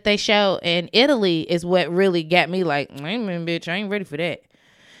visuals that they show in Italy is what really got me like, bitch, I ain't ready for that.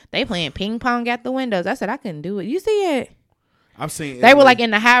 They playing ping pong out the windows. I said I couldn't do it. You see it? I've seen. They were like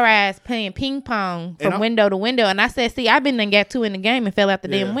in the high rise playing ping pong from window to window, and I said, see, I've been and got 2 in the game and fell out the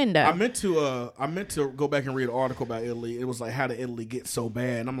damn window. I meant to go back and read an article about Italy. It was like, how did Italy get so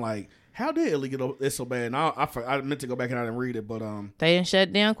bad? And I'm like, how did Italy get it so bad? And I meant to go back and I didn't read it, but they didn't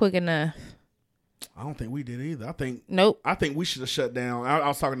shut down quick enough. I don't think we did either. Nope. I think we should have shut down. I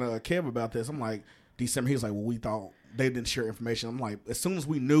was talking to Kev about this. I'm like, December. He was like, well, we thought they didn't share information. I'm like, as soon as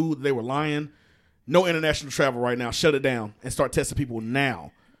we knew they were lying, no international travel right now. Shut it down and start testing people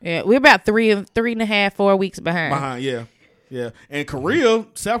now. Yeah, we're about 3.5, 4 weeks behind. Yeah. And Korea,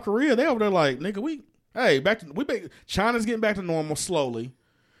 South Korea, they over there like, nigga, China's getting back to normal slowly.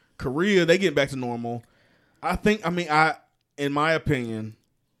 Korea, they getting back to normal. In my opinion,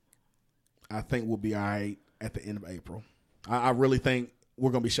 I think we'll be all right at the end of April. I really think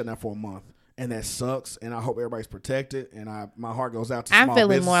we're going to be shut down for a month. And that sucks. And I hope everybody's protected. And my heart goes out to small businesses. I'm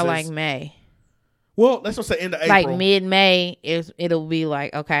feeling more like May. Well, that's what I say, end of April. Like mid-May, it'll be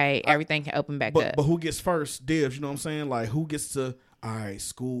like, okay, everything can open back up. But who gets first dibs, you know what I'm saying? Like, who gets to, all right,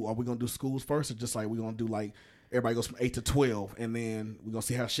 school, are we going to do schools first? Or just like we're going to do like, everybody goes from 8 to 12, and then we're going to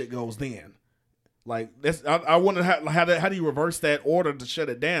see how shit goes then. Like that's I wonder how do you reverse that order to shut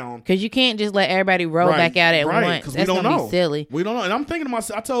it down? Because you can't just let everybody roll back out at once. Because That's we don't gonna know. be silly. We don't know. And I'm thinking to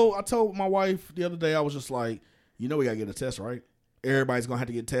myself, I told my wife the other day, I was just like, we gotta get a test, right? Everybody's gonna have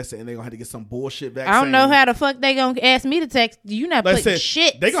to get tested, and they're gonna have to get some bullshit vaccine. I don't know how the fuck they gonna ask me to text. You not putting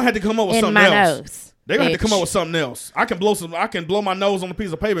shit. They gonna have to come up with in something my else. nose. They're gonna have to come up with something else. I can blow my nose on a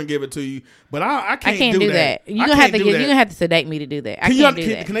piece of paper and give it to you, but I can't do that. You're gonna have to sedate me to do that. I can't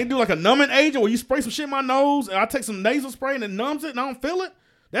do that. Can they do like a numbing agent where you spray some shit in my nose and I take some nasal spray and it numbs it and I don't feel it?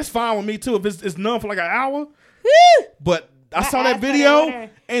 That's fine with me too if it's numb for like an hour. But I saw that video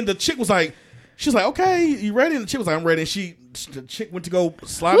and the chick was like, she's like, okay, you ready? And the chick was like, I'm ready. And the chick went to go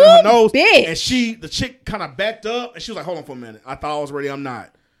slide in her nose, bitch. and the chick kind of backed up and she was like, hold on for a minute. I thought I was ready. I'm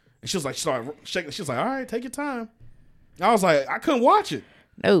not. And she was like, she started shaking. She was like, all right, take your time. I was like, I couldn't watch it.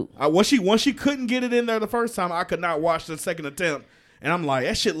 No. Once she couldn't get it in there the first time, I could not watch the second attempt. And I'm like,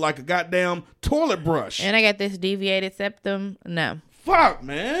 that shit like a goddamn toilet brush. And I got this deviated septum. No. Fuck,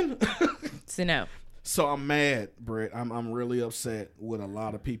 man. So no. So I'm mad, Britt. I'm really upset with a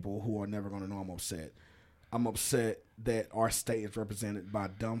lot of people who are never going to know I'm upset. I'm upset that our state is represented by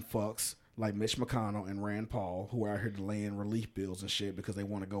dumb fucks like Mitch McConnell and Rand Paul, who are out here delaying relief bills and shit because they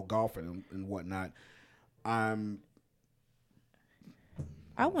want to go golfing and whatnot. I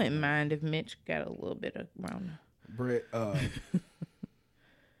wouldn't mind if Mitch got a little bit of Rona. Britt,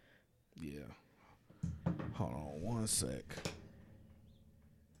 yeah. Hold on one sec.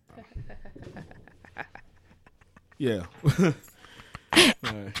 Yeah.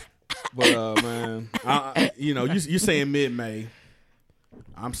 Right. But man, you're saying mid-May.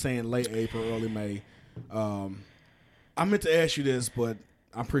 I'm saying late April, early May. I meant to ask you this, but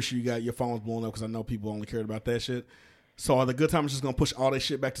I'm pretty sure you got your phones blown up because I know people only cared about that shit. So are the good times just gonna push all that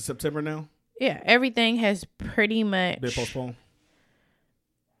shit back to September now? Yeah, everything has pretty much been postponed.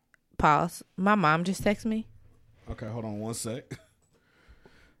 Pause. My mom just texted me. Okay, hold on one sec.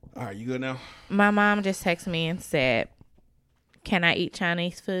 All right, you good now? My mom just texted me and said, "Can I eat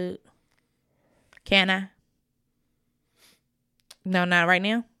Chinese food? Can I? No, not right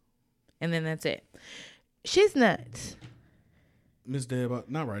now." And then that's it. She's nuts. Miss Deb,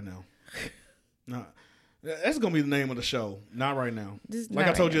 not right now. Not. That's gonna be the name of the show. Not right now. Like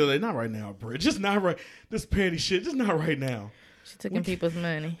I told you the other day, not right now, Britt. Just not right. This petty shit. Just not right now. She took people's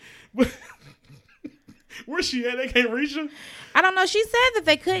money. Where's she at? They can't reach her? I don't know. She said that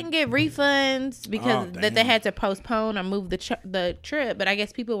they couldn't get refunds because that they had to postpone or move the trip. But I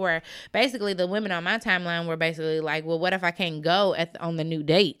guess people were basically, the women on my timeline were basically like, well, what if I can't go on the new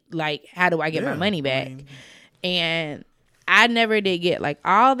date? Like, how do I get my money back? And I never did get like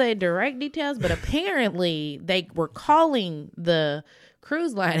all the direct details, but apparently they were calling the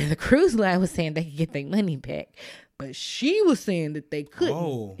cruise line and the cruise line was saying they could get their money back. But she was saying that they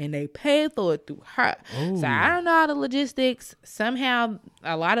couldn't, and they paid for it through her. So I don't know all the logistics. Somehow,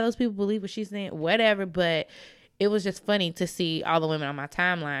 a lot of those people believe what she's saying, whatever. But it was just funny to see all the women on my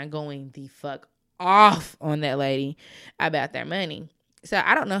timeline going the fuck off on that lady about their money. So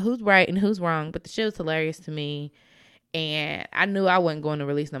I don't know who's right and who's wrong, but the shit was hilarious to me. And I knew I wasn't going to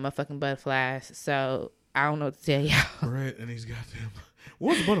release no motherfucking butterflies. So I don't know what to tell y'all. Right, and he's goddamn.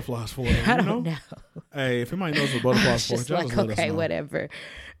 What's the butterflies for? I don't know. Hey, if anybody knows what butterflies for, just like, just let us know. Whatever.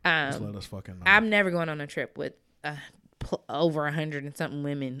 Just let us fucking know. I'm never going on a trip with over 100 and something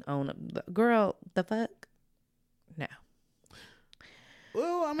women on a girl. The fuck? No.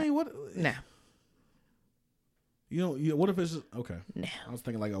 Well, I mean, what? No. What if it's just, okay? No. I was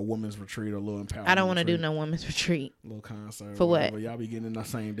thinking like a women's retreat or a little empowerment. I don't want to do no women's retreat. A little concert. For what? Y'all be getting in that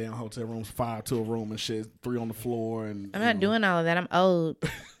same damn hotel rooms, 5 to a room and shit, 3 on the floor, and I'm not doing all of that. I'm old.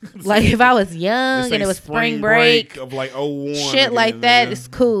 Like if I was young and it was spring break of like 01 shit like that, it's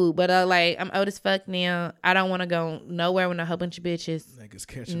cool. But like I'm old as fuck now. I don't want to go nowhere with a whole bunch of bitches. Niggas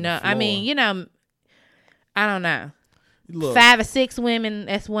catching no, the floor. I mean I don't know. Look, 5 or 6 women,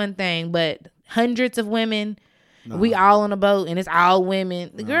 that's one thing, but hundreds of women. No. We all on a boat and it's all women.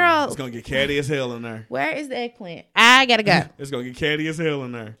 The girl, it's gonna get catty as hell in there. Where is the eggplant? I gotta go. It's gonna get catty as hell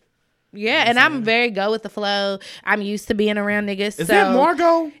in there. Yeah, and I'm very go with the flow. I'm used to being around niggas. Is that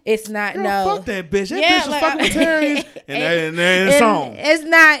Margot? It's not. Girl, no, fuck that bitch. That bitch was fucking with Terry, and it's on. It's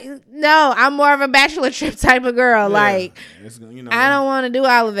not. No, I'm more of a bachelor trip type of girl. Yeah, like, I don't want to do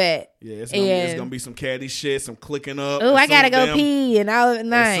all of that. Yeah, it's gonna be some catty shit, some clicking up. Oh, I gotta go pee and all of it.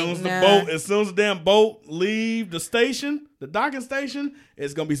 As soon as the damn boat leave the station, The docking station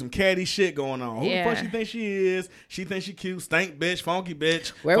is gonna be some catty shit going on. Who the fuck she thinks she is? She thinks she cute, stank bitch, funky bitch.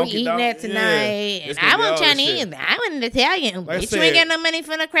 Where we funky eating dog. at tonight? Yeah. And I want Chinese. I want an Italian. Like bitch, you ain't got no money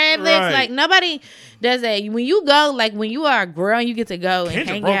for the crab legs. Right. Like nobody does that. When you go, like when you are a girl, and you get to go and Kendra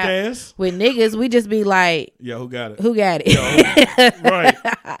hang broke out ass. with niggas. We just be like, Yo, who got it? who got it? Yo, right.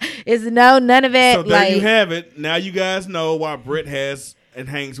 It's none of it. So there like, you have it. Now you guys know why Britt has and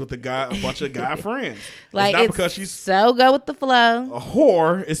hangs with a bunch of guy friends. like it's not it's because she's so go with the flow. a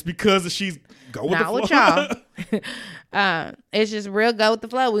whore. It's because she's go with Not the with flow. y'all. It's just real go with the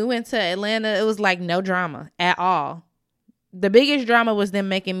flow. We went to Atlanta. It was like no drama at all. The biggest drama was them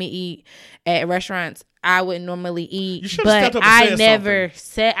making me eat at restaurants I wouldn't normally eat. You should've stepped but up and I said never something.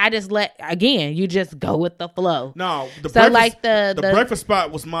 said. I just you just go with the flow. No, the So, breakfast, like, the breakfast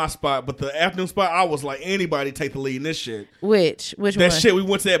spot was my spot, but the afternoon spot, I was like, anybody take the lead in this shit. Which That one? shit, we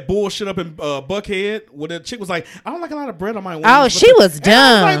went to that bullshit up in Buckhead where the chick was like, I don't like a lot of bread on my wings. Oh, but she was and I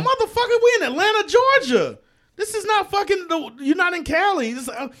dumb. was like, motherfucker, we in Atlanta, Georgia. This is not fucking, you're not in Cali.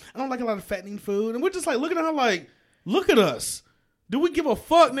 I don't like a lot of fattening food. And we're just like looking at her like, look at us. Do we give a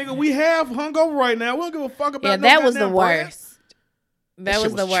fuck, nigga? We have hungover right now. We don't give a fuck about no that was the goddamn bread. worst. That shit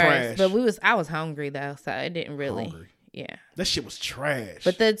was the was worst. trash. But I was hungry though, so it didn't really. Hungry. Yeah. That shit was trash.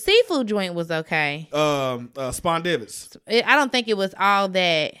 But the seafood joint was okay. Spawn Divots. I don't think it was all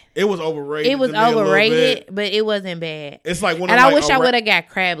that. It was overrated. It was to me a little overrated, bit. but it wasn't bad. It's like one And of I like wish I would have got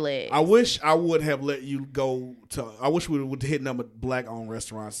crab legs. I wish I would have let you go to. I wish we would hit number black owned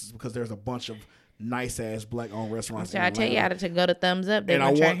restaurants because there's a bunch of nice ass black owned restaurants. I tell y'all to go to Thumbs Up. They And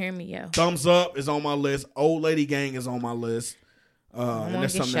gonna I try to want- hear me, yo. Thumbs Up is on my list. Old Lady Gang is on my list. I And want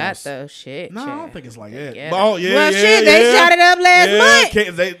there's to get something shot else. though. Shit. No, I child. don't think it's like that. Yeah. But, oh yeah, Well, yeah, shit, they yeah. shot it up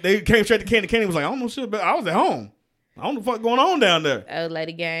last month. They came straight to Candy. Candy was like, I don't know shit, but I was at home. I don't know what the fuck going on down there. Old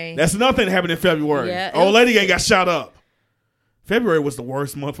Lady Gang. That's another thing that happened in February. Yeah, Old Lady Gang got shot up. February was the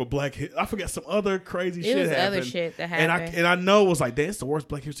worst month for Black History. I forgot some other crazy shit was happened. other shit that And happened. I know it was like, that's the worst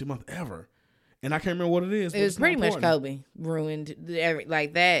Black History month ever. And I can't remember what it is. It was pretty much Kobe ruined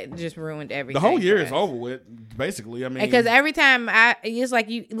that just ruined everything. The whole year for is us. over with, basically. I mean, Because every time it's like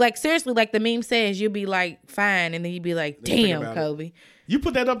you, like seriously, like the meme says, you'll be like fine, and then you'd be like, Then think damn, about it. Kobe, you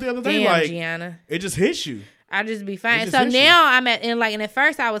put that up the other day, damn, like Gianna. it just hits you. I just be fine. just So hits you. now I'm and at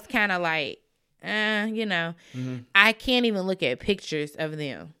first I was kind of like, I can't even look at pictures of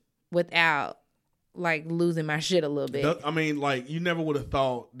them without like losing my shit a little bit. I mean, like you never would have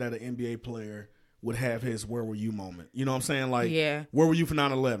thought that an NBA player would have his "Where were you" moment. You know what I'm saying? Like, Yeah. where were you for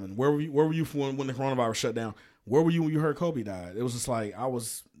 9/11? Where were you for when the coronavirus shut down? Where were you when you heard Kobe died? It was just like I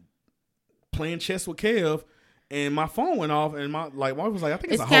was playing chess with Kev, and my phone went off, and my wife was like, "I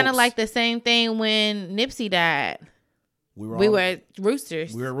think it's It's a kind of hoax." like the same thing when Nipsey died. we We all- were at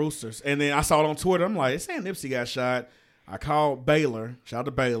Roosters. we were Roosters, and then I saw it on Twitter. I'm like, it's saying Nipsey got shot. I called Baylor. Shout out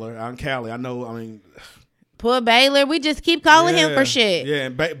to Baylor out in Cali. I know. I mean, Poor Baylor. We just keep calling him for shit. Yeah,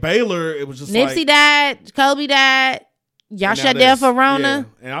 and Baylor, it was just Nipsey like, died. Kobe died. Y'all and now shut down this- for Rona.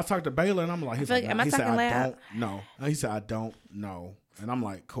 Yeah. And I talked to Baylor, and I'm like, he's feel like, like- am I he said, talking I loud? don't know. And he said, I don't know. And I'm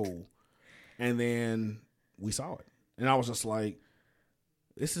like, cool. And then we saw it. And I was just like,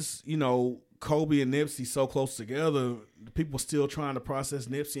 this is, Kobe and Nipsey so close together. People still trying to process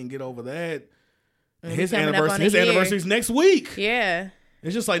Nipsey and get over that. And his coming up on a his year. anniversary's next week. Yeah.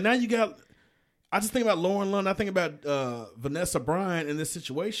 It's just like now you got. I just think about Lauren London. I think about Vanessa Bryant in this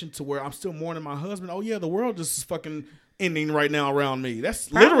situation to where I'm still mourning my husband. Oh yeah, the world just is fucking ending right now around me. That's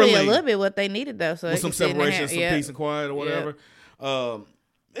Probably literally a little bit what they needed though. So with they some could sit in the separation, house. some Yeah. peace and quiet or whatever.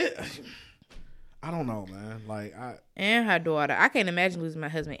 I don't know, man. Like And her daughter. I can't imagine losing my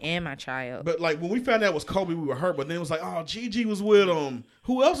husband and my child. but like when we found out it was Kobe, we were hurt. But then it was like, oh, Gigi was with him.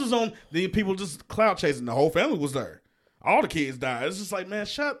 Who else was on? Then people just cloud chasing. The whole family was there. All the kids died. It's just like, man,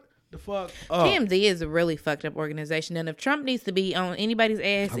 shut the fuck up. TMZ is a really fucked up organization, and if Trump needs to be on anybody's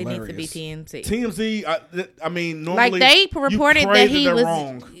ass, it needs to be Hilarious. TMZ. TMZ, I mean, normally Like they reported you pray that he was.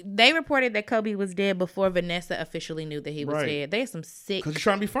 wrong They reported that Kobe was dead before Vanessa officially knew that he was Right. dead. They're some sick because you're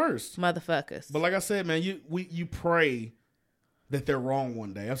trying to be first. motherfuckers. But like I said, man, you pray that they're wrong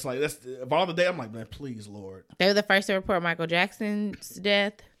one day. I was like, that's of all the day. I'm like, man, please, Lord. They were the first to report Michael Jackson's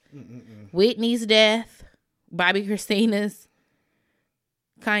death, Whitney's death, Bobby Christina's,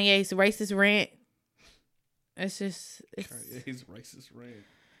 Kanye's racist rant. It's just He's racist, right?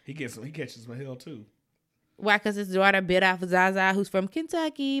 He catches some hell too. why? Because his daughter bit off Zaza, who's from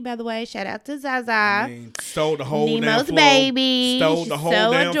Kentucky, by the way. Shout out to Zaza. I mean, stole the whole damn Nemo's flow. baby. Stole She's the whole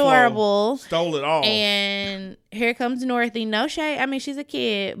so damn adorable. flow. Stole it all. And here comes Dorothy. No shade. I mean, she's a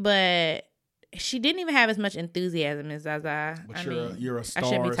kid, but she didn't even have as much enthusiasm as Zaza. But I you're mean, a I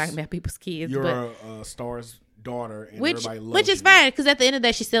shouldn't be Stars- talking about people's kids, You're but a Stars daughter, and which everybody loves which is you. fine because at the end of the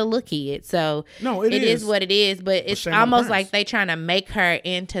day, she still look kid. So No, it is what it is. But it's shame on almost Prince. like they trying to make her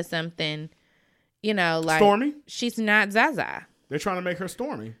into something. You know, like Stormy? She's not Zaza. They're trying to make her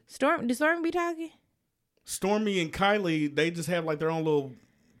Stormy. Does Stormy be talking? Stormy and Kylie, they just have like their own little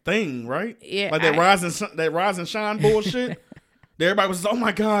thing, right? Yeah, like that rise and shine bullshit. Everybody was, oh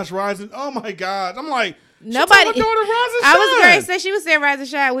my gosh, rise and oh my god. I'm like, nobody. She told my daughter rise and shine. I was great. So she was saying rise and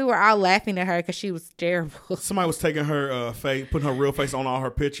shine. We were all laughing at her because she was terrible. Somebody was taking her face, putting her real face on all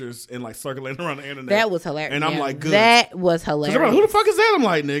her pictures and like circulating around the internet. That was hilarious. And I'm like, good. That was hilarious. Like, who the fuck is that? I'm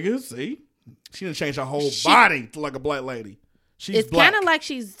like, nigga, see, she done changed her whole body to like a black lady. It's kind of like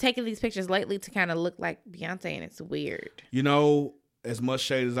she's taking these pictures lately to kind of look like Beyonce, and it's weird. You know, as much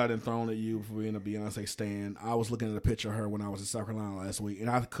shade as I done thrown at you for being a Beyonce stan, I was looking at a picture of her when I was in South Carolina last week, and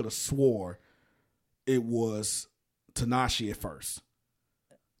I could have swore it was Tanashi at first.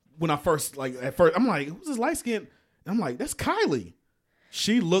 When I first, I'm like, who's this light skin? I'm like, that's Kylie.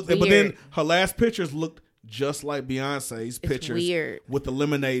 She looked, but then her last pictures looked just like Beyonce's pictures weird. With the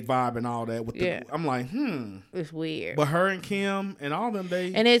lemonade vibe and all that. I'm like, It's weird. But her and Kim and all them,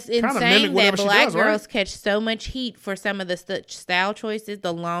 and it's insane that black girls catch so much heat for some of the style choices,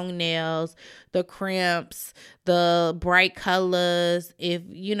 the long nails, the crimps, the bright colors. If,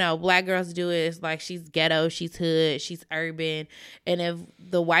 you know, black girls do it, it's like she's ghetto, she's hood, she's urban. And if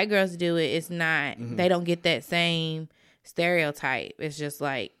the white girls do it, it's not. Mm-hmm. They don't get that same stereotype. It's just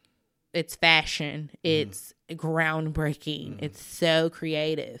like, it's fashion. It's groundbreaking. It's so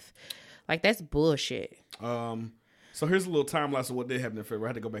creative. Like, that's bullshit. So here's a little time lapse of what did happen in February. I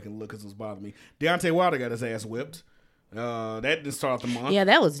had to go back and look because it was bothering me. Deontay Wilder got his ass whipped. That didn't start off the month. Yeah,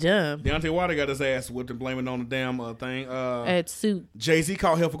 that was dumb. Deontay Wilder got his ass whipped and blaming on the damn thing. It's suit. Jay-Z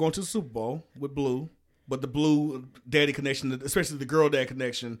called hell for going to the Super Bowl with Blue. But the Blue daddy connection, especially the girl dad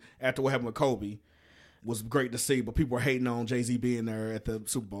connection after what happened with Kobe, was great to see, but people were hating on Jay-Z being there at the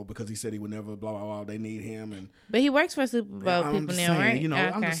Super Bowl because he said he would never, blah, blah, blah, they need him. But he works for Super Bowl people now, right? You know,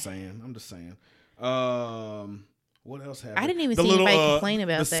 okay. I'm just saying. What else happened? I didn't even see anybody complain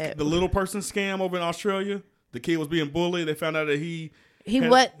about that. The little person scam over in Australia, the kid was being bullied. They found out that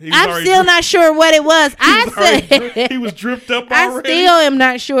I'm still not sure what it was. He was dripped up already. I still am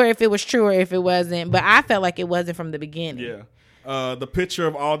not sure if it was true or if it wasn't, but I felt like it wasn't from the beginning. Yeah. The picture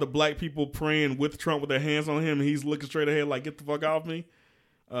of all the black people praying with Trump with their hands on him, and he's looking straight ahead like, get the fuck off me.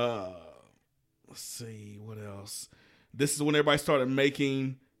 Let's see, what else? This is when everybody started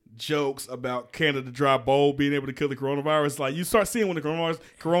making jokes about Canada Dry Bowl being able to kill the coronavirus. Like, you start seeing when the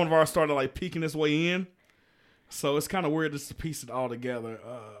coronavirus started like peeking its way in. So it's kind of weird just to piece it all together.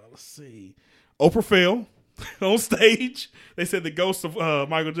 Let's see. Oprah fell on stage. They said the ghost of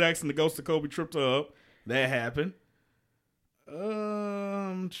Michael Jackson, the ghost of Kobe tripped her up. That happened.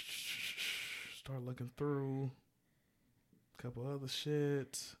 Start looking through a couple other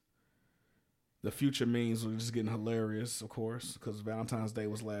shit. The future memes were just getting hilarious, of course, because Valentine's Day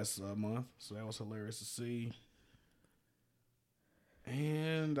was last month, so that was hilarious to see.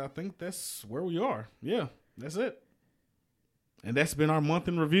 And I think that's where we are. Yeah, that's it. And that's been our month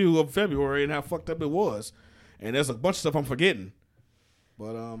in review of February and how fucked up it was. And there's a bunch of stuff I'm forgetting,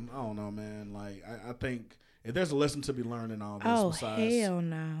 but I don't know, man. Like I think. If there's a lesson to be learned in all this, besides, hell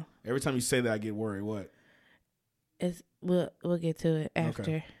no. Every time you say that, I get worried. What? We'll get to it after.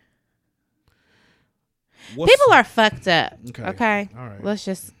 Okay. People are fucked up. Okay. All right. Let's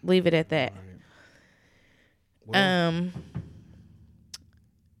just leave it at that. Right.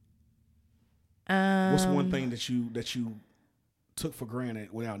 What's one thing that you took for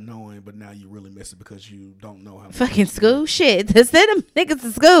granted without knowing, but now you really miss it because you don't know how? Fucking school shit. Send them niggas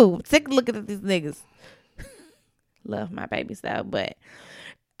to school. Take a look at these niggas. Love my baby style, but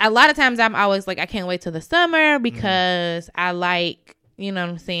a lot of times I'm always like, I can't wait till the summer because I like, you know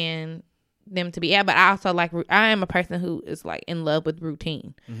what I'm saying, them to be but I also like, I am a person who is like in love with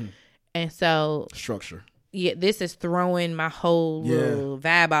routine. And so structure. Yeah, this is throwing my whole little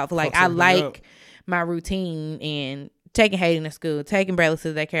vibe off. Like, I like my routine and taking Hayden to school, taking Bradley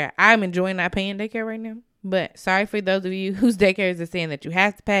to daycare. I'm enjoying not paying daycare right now, but sorry for those of you whose daycares are saying that you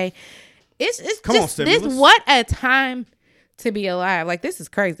have to pay. It's just this. What a time to be alive! Like, this is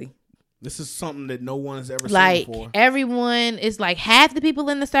crazy. This is something that no one has ever seen before. Everyone is like, half the people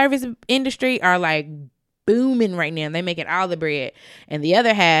in the service industry are like booming right now. They making all the bread, and the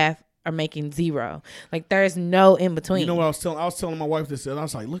other half are making zero. Like, there's no in between. You know what I was telling my wife this, and I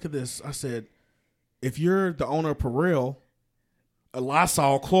was like, look at this. I said, if you're the owner of Perel,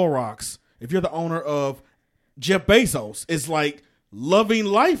 Lysol, Clorox, if you're the owner of Jeff Bezos, it's like loving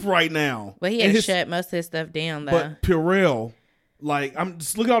life right now. But he had to shut most of his stuff down, though. But Purell, like, I'm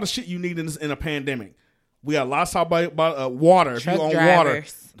just look at all the shit you need in a pandemic. We got lots of talk about water. Truck if you own drivers. water,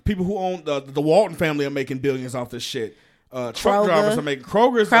 people who own the Walton family are making billions off this shit. Truck Kroger. drivers are making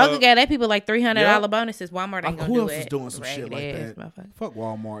Kroger gave that people like $300 bonuses. Walmart ain't gonna who do else it. is doing some shit like Ragged that? ass motherfucker. Fuck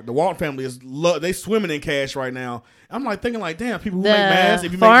Walmart. The Walton family is they swimming in cash right now. I'm like thinking like, damn, people who The make masks.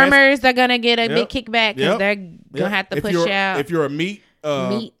 If you farmers are gonna get a Yep. big kickback because Yep. they're gonna have to if push you're, out. If you're a meat.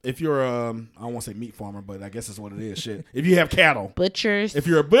 Meat. If you're I don't want to say meat farmer, but I guess that's what it is. Shit. If you have cattle, butchers. if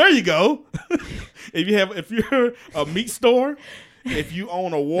you're there you go. if you're a meat store, if you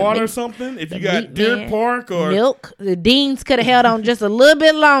own a water or something, if you got meat Deer man, Park or milk, the Deans could have held on just a little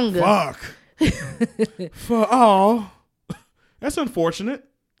bit longer. fuck, oh, that's unfortunate.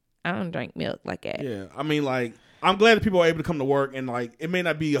 I don't drink milk like that. Yeah, I mean, like, I'm glad that people are able to come to work and like it may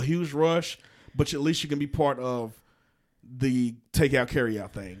not be a huge rush, but at least you can be part of the takeout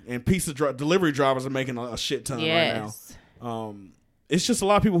carryout thing. And delivery drivers are making a shit ton Yes. right now. It's just a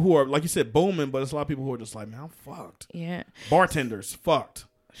lot of people who are, like you said, booming, but it's a lot of people who are just like, man, I'm fucked. Yeah. Bartenders, fucked.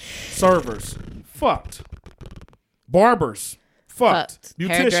 Servers, fucked. Barbers, fucked. Beauticians,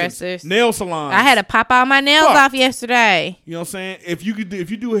 Hairdressers. nail salons. I had to pop all my nails Fuck. off yesterday. You know what I'm saying? If you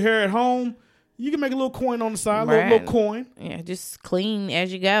do hair at home, you can make a little coin on the side, Right. little coin. Yeah, just clean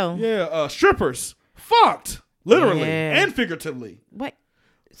as you go. Yeah, strippers, fucked. Literally Yeah. and figuratively. What?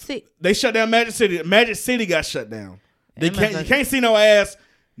 See, They shut down Magic City. Magic City got shut down. You motherfucker- can't see no ass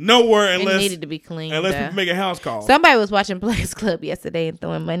nowhere it unless needed to be cleaned. people make a house call. Somebody was watching Players Club yesterday and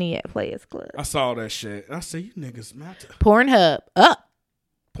throwing money at Players Club. I saw that shit. I said, you niggas matter. Pornhub up.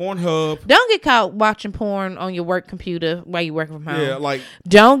 Pornhub. Don't get caught watching porn on your work computer while you working from home. Yeah, like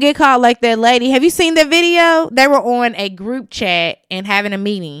Don't get caught like that lady. Have you seen that video? They were on a group chat and having a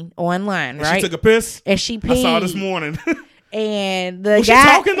meeting online, right? she took a piss. and she peed. I saw it this morning. And the Was guy she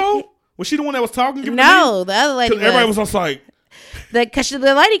talking though? Was she the one that was talking? No, the other lady. Everybody was just like, Because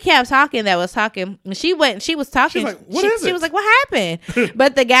the lady kept talking that was talking. And she went. She was talking. She's like, "What is She it?" was like, "What happened?"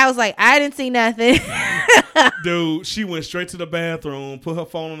 But the guy was like, "I didn't see nothing." dude, she went straight to the bathroom, put her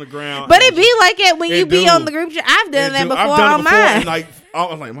phone on the ground. But and it be like it when It you be do. on the group chat. I've done that dude, before I've done it on before, mine. and like I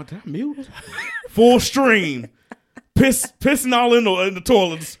was like, did I mute? Full stream, pissing all in the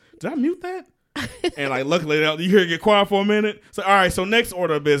toilets. Did I mute that? And like, luckily, you hear it get quiet for a minute. So all right, so next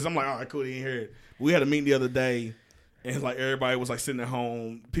order of business. I'm like, all right, cool, didn't hear it. We had a meeting the other day, and like everybody was like sitting at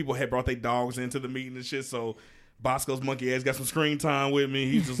home. People had brought their dogs into the meeting and shit. So Bosco's monkey ass got some screen time with me.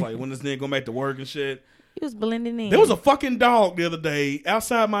 He's just like, when this nigga going back to work and shit. He was blending in. There was a fucking dog the other day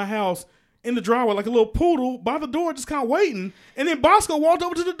outside my house in the driveway, like a little poodle by the door, just kind of waiting. And then Bosco walked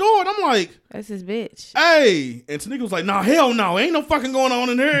over to the door, and I'm like, That's his bitch. hey. And Tanika was like, nah, hell no. Ain't no fucking going on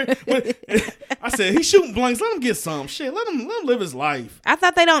in here. I said, he's shooting blanks. Let him get some shit. Let him live his life. I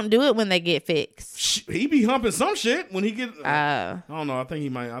thought they don't do it when they get fixed. He be humping some shit when he get. Uh, I don't know. I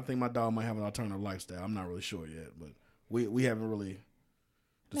think my dog might have an alternative lifestyle. I'm not really sure yet, but we haven't really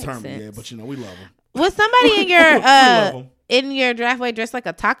determined sense. yet. But you know, we love him. Was somebody in We love him. your driveway dressed like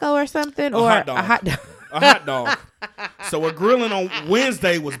a taco or something, or hot dog. a hot dog? A hot dog. So we're grilling on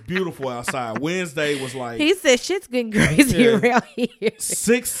Wednesday. Was beautiful outside. Wednesday was like He said shit's getting crazy Yeah. around here.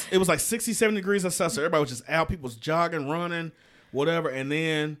 it was like 60, 70 degrees outside. So everybody was just out. People was jogging, running, whatever. And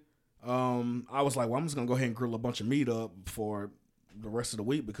then I was like, well, I'm just gonna go ahead and grill a bunch of meat up for the rest of the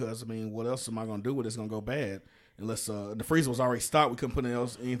week because I mean, what else am I gonna do with it? It's gonna go bad unless the freezer was already stocked. We couldn't put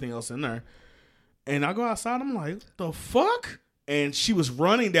anything else in there. And I go outside. I'm like, the fuck? And she was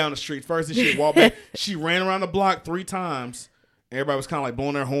running down the street first, and she walked back. She ran around the block 3 times. Everybody was kind of like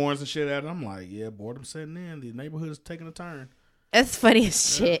blowing their horns and shit at her. I'm like, yeah, boredom setting in. The neighborhood is taking a turn. That's funny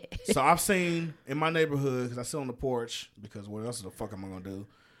as shit. So I've seen in my neighborhood, because I sit on the porch, because what else the fuck am I going to do?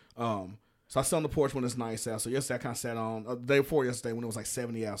 So I sit on the porch when it's nice out. So yesterday I kind of sat on, the day before yesterday when it was like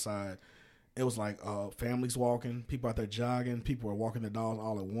 70 outside, it was like families walking, people out there jogging, people were walking their dogs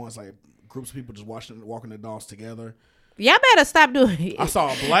all at once, like groups of people just walking their dogs together. Y'all better stop doing it. I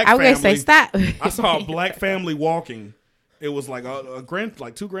saw a black I was family. gonna say stop. I saw a black family walking. It was like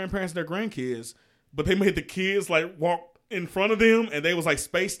like 2 grandparents and their grandkids, but they made the kids like walk in front of them, and they was like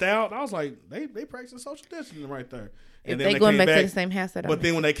spaced out. I was like, they practicing social distancing right there. And If they going back to the same house, but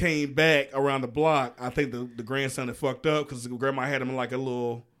then when they came back around the block, I think the grandson had fucked up because grandma had him in like a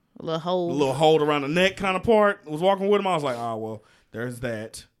little hold around the neck kind of part. Was walking with him. I was like, oh well, there's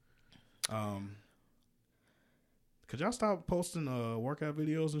that. Could y'all stop posting workout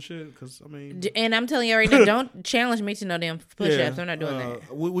videos and shit? Because I mean, and I'm telling you right now, don't challenge me to no damn push-ups. I'm not doing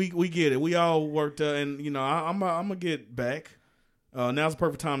that. We get it. We all worked, and you know, I'm gonna get back. Now's the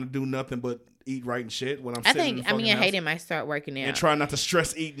perfect time to do nothing but eat right and shit when I'm I sitting in the fucking house. Hayden might start working out. And try not to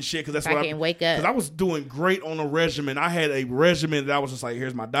stress eat and shit, because that's If I what can wake up. Because I was doing great on a regimen. I had a regimen that I was just like,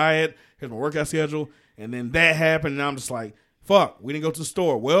 here's my diet, here's my workout schedule, and then that happened, and I'm just like, fuck, we didn't go to the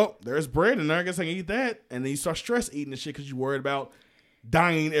store. Well, there's bread in there. I guess I can eat that. And then you start stress eating and shit because you're worried about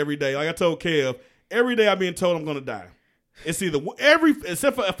dying every day. Like I told Kev, every day I'm being told I'm going to die. It's either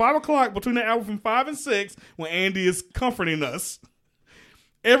except for at 5 o'clock between the hour from 5 and 6 when Andy is comforting us.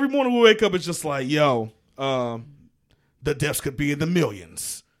 Every morning we wake up, it's just like, yo, the deaths could be in the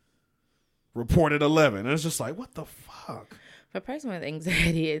millions. Reported 11. And it's just like, what the fuck? For a person with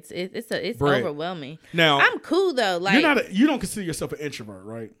anxiety, it's Brett, overwhelming. Now I'm cool though. Like you don't consider yourself an introvert,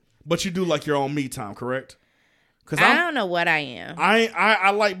 right? But you do like your own me time, correct? Because I don't know what I am.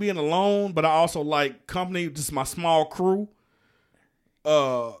 I like being alone, but I also like company, just my small crew.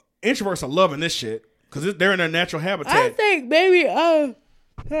 Introverts are loving this shit because they're in their natural habitat. I think maybe Now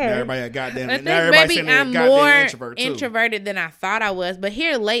everybody got goddamn. I think Now everybody maybe saying I'm they're a goddamn more introvert too. introverted than I thought I was. But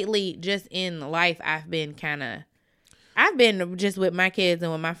here lately, just in life, I've been just with my kids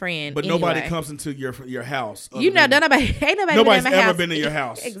and with my friend. But anyway. nobody comes into your house. You know, ain't nobody Nobody's been in my ever house. been in your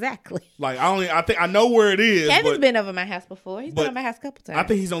house. Exactly. Like I think I know where it is. Kevin's but been over my house before. He's been over my house a couple times. I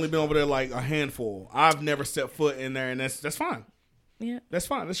think he's only been over there like a handful. I've never set foot in there, and that's fine. Yeah, that's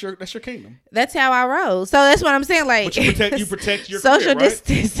fine. That's your kingdom. That's how I roll. So that's what I'm saying. Like, but you protect your social crib, right?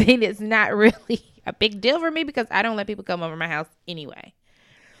 distancing is not really a big deal for me because I don't let people come over my house anyway.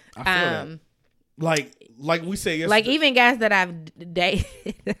 I feel that. Like we say yesterday. Like even guys that I've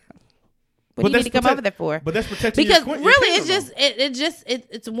dated. What do you need to come over there for? But that's protecting because your really kingdom,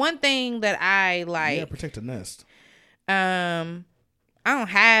 it's one thing that I like. Yeah, protect the nest. I don't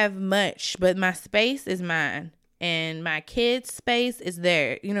have much, but my space is mine. And my kids' space is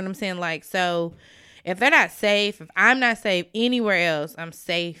there. You know what I'm saying? Like, so if they're not safe, if I'm not safe anywhere else, I'm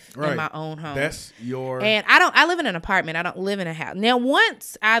safe in my own home. That's your... And I live in an apartment. I don't live in a house. Now,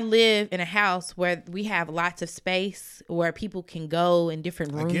 once I live in a house where we have lots of space, where people can go in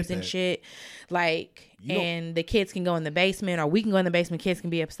different rooms and shit, like, and the kids can go in the basement, or we can go in the basement, kids can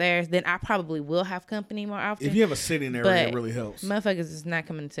be upstairs, then I probably will have company more often. If you have a sitting area, it really helps. Motherfuckers is not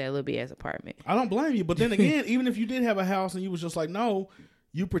coming to a little BS apartment. I don't blame you. But then again, even if you did have a house and you was just like, no,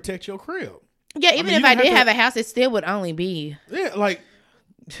 you protect your crib. Yeah, even if I did have a house, it still would only be... Yeah, like,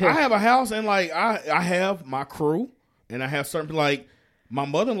 I have a house and, like, I have my crew and I have certain... Like, my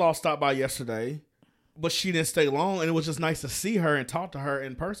mother-in-law stopped by yesterday, but she didn't stay long, and it was just nice to see her and talk to her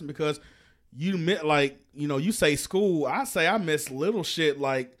in person because you met, like, you know, you say school. I say I miss little shit,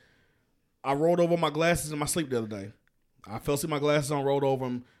 like, I rolled over my glasses in my sleep the other day. I fell asleep, my glasses on, rolled over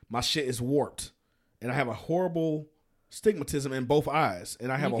them. My shit is warped. And I have a horrible... stigmatism in both eyes,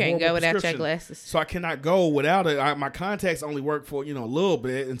 and I have a horrible prescription. You can't go without your glasses, so I cannot go without it. My contacts only work for a little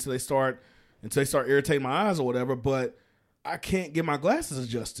bit until they start irritating my eyes or whatever. But I can't get my glasses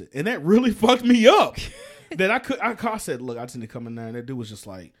adjusted, and that really fucked me up. That I said, look, I just need to come in there, and that dude was just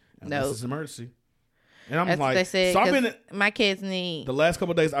like, no, this is an emergency. And I'm like, they said, so I've been my kids need the last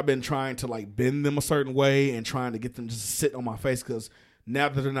couple of days. I've been trying to like bend them a certain way and trying to get them just to sit on my face because now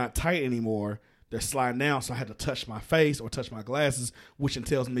that they're not tight anymore. They're sliding down, so I had to touch my face or touch my glasses, which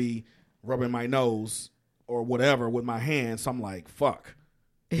entails me rubbing my nose or whatever with my hands. So I'm like, fuck.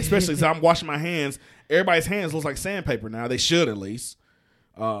 Especially as I'm washing my hands. Everybody's hands looks like sandpaper now. They should at least.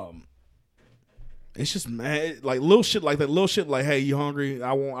 It's just mad, like little shit like that. Little shit like, hey, you hungry?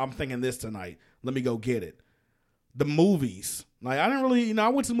 I'm thinking this tonight. Let me go get it. The movies, like I didn't really, I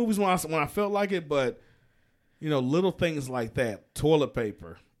went to the movies when I felt like it, but little things like that. Toilet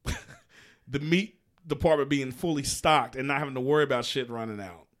paper. The meat department being fully stocked and not having to worry about shit running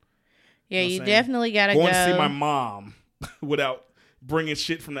out. Yeah, you definitely got to go. Going to see my mom without bringing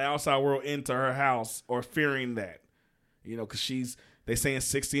shit from the outside world into her house or fearing that. Because they saying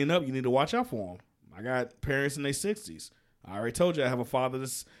 60 and up, you need to watch out for them. I got parents in their 60s. I already told you I have a father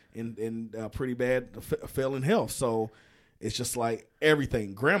that's in pretty bad failing health. So it's just like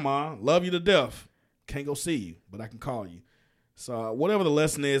everything. Grandma, love you to death. Can't go see you, but I can call you. So whatever the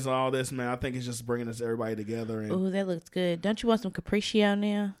lesson is and all this, man, I think it's just bringing us everybody together. Oh, that looks good. Don't you want some Capriccio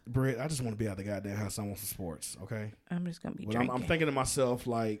now? Britt, I just want to be out the goddamn house. I want some sports, okay? I'm just going to be drinking. I'm thinking to myself,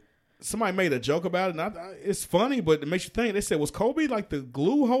 like, somebody made a joke about it, and it's funny, but it makes you think. They said, was Kobe like the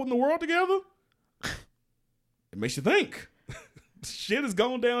glue holding the world together? It makes you think. Shit has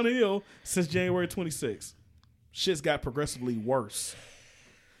gone downhill since January 26th. Shit's got progressively worse.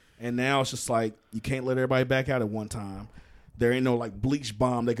 And now it's just like, you can't let everybody back out at one time. There ain't no like bleach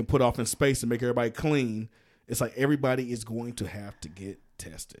bomb they can put off in space and make everybody clean. It's like everybody is going to have to get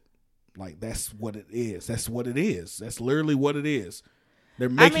tested. Like that's what it is. That's what it is. That's literally what it is. They're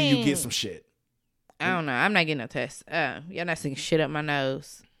making you get some shit. I don't know. I'm not getting no test. Y'all not seeing shit up my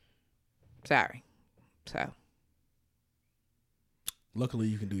nose. Sorry. So. Luckily,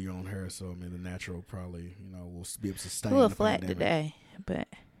 you can do your own hair, so I mean, the natural probably, will be able to sustain. A little the flat pandemic. today, but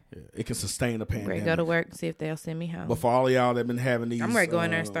Yeah, it can sustain the pandemic. ready to go to work and see if they'll send me home. But for all of y'all that been having these, I'm ready to go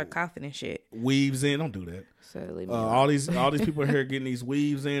in there and start coughing and shit. weaves in. Don't do that. So leave me All these people in here getting these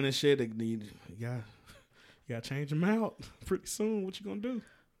weaves in and shit. They need you gotta change them out pretty soon. What you gonna do?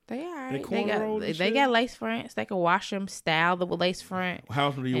 They all right. cornrowed and They shit? got lace fronts. They can wash them, style the lace front. How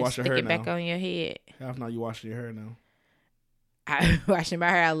often do you and wash your stick hair it now? back on your head. How often are you washing your hair now? I washing my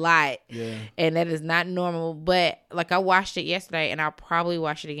hair a lot. Yeah. And that is not normal. But like I washed it yesterday and I'll probably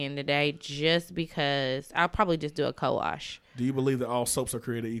wash it again today just because I'll probably just do a co-wash. Do you believe that all soaps are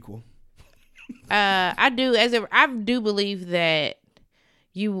created equal? I do. I do believe that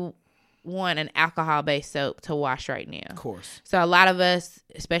you want an alcohol-based soap to wash right now. Of course. So a lot of us,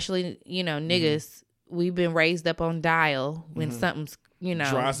 especially, niggas, we've been raised up on dial when something's,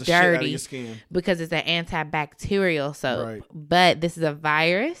 Dries the shit out of dirty your skin. because it's an antibacterial soap. Right. But this is a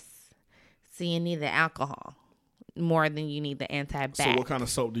virus, so you need the alcohol more than you need the antibac. So what kind of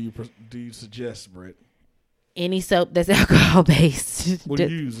soap do you suggest, Britt? Any soap that's alcohol-based. What are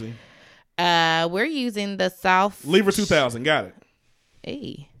you using? We're using the soft... Lever 2000. Got it.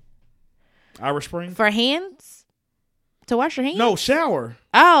 Hey. Irish Spring? For hands? To wash your hands? No, shower.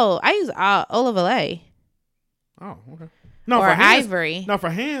 Oh, I use Olive Olay. Oh, okay. No, Or for hands, Ivory. No, for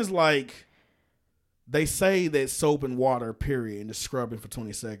hands, like, they say that soap and water, period, and just scrubbing for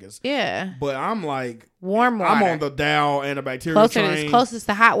 20 seconds. Yeah. But I'm like, Warm water. I'm on the Dow antibacterial train. Closest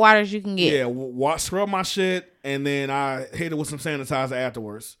to hot water as you can get. Yeah, scrub my shit, and then I hit it with some sanitizer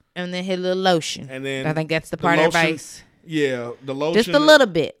afterwards. And then hit a little lotion. And then I think that's the the part lotion- everybody's... Yeah, the lotion. Just a little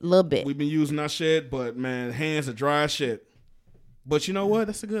bit. We've been using that shit, but man, hands are dry as shit. But you know what?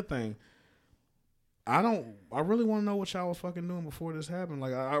 That's a good thing. I really want to know what y'all was fucking doing before this happened.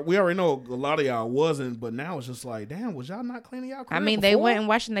 Like, we already know a lot of y'all wasn't, but now it's just like, damn, was y'all not cleaning y'all crib I mean, they before? weren't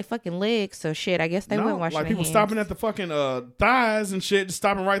washing their fucking legs, so shit, I guess they weren't washing like their people hands. stopping at the fucking thighs and shit, just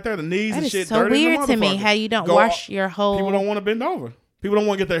stopping right there, the knees That and is shit. so dirty than a weird to me motherfucker. how you don't Go wash your whole... People don't want to bend over. People don't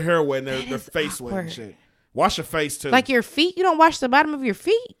want to get their hair wet and their is face wet and awkward. shit. Wash your face too. Like your feet, you don't wash the bottom of your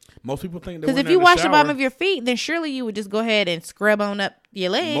feet? Most people think that Because if you wash the bottom of your feet, then surely you would just go ahead and scrub on up your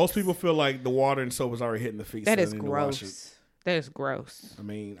legs. Most people feel like the water and soap is already hitting the feet. That so is they need to wash it. gross. That is gross. I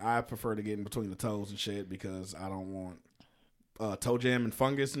mean, I prefer to get in between the toes and shit because I don't want toe jam and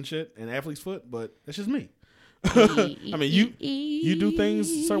fungus and shit and athlete's foot, but that's just me. I mean, you do things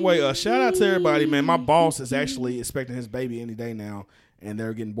a certain way. Shout out to everybody, man. My boss is actually expecting his baby any day now, and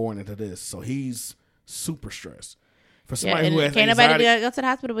they're getting born into this, so he's super stressed. For somebody who has can't anxiety, nobody go to the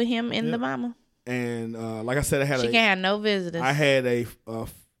hospital with him and the mama. and like I said, She can't have no visitors. I had a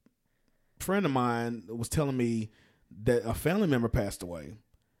friend of mine was telling me that a family member passed away,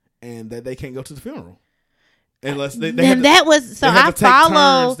 and that they can't go to the funeral unless they. They and that was so. I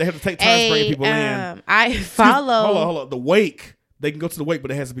follow. They have to take turns bringing people in. I follow. Hold on. The wake, they can go to the wake,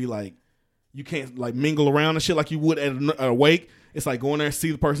 but it has to be like you can't like mingle around and shit like you would at a wake. It's like going there,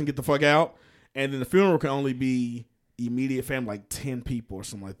 see the person, get the fuck out, and then the funeral can only be immediate family, like 10 people or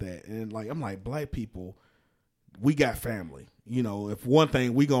something like that. And like I'm like, black people, we got family. You know, if one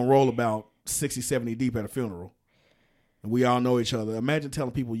thing, we gonna roll about 60, 70 deep at a funeral. And we all know each other. Imagine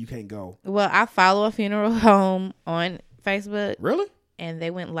telling people you can't go. Well, I follow a funeral home on Facebook. Really? And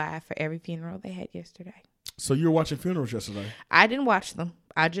they went live for every funeral they had yesterday. So you were watching funerals yesterday? I didn't watch them.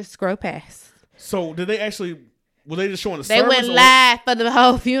 I just scroll past. So did they actually? Were they just showing the They service? went live for the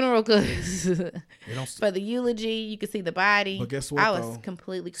whole funeral because don't- for the eulogy, you could see the body. But guess what, I was though?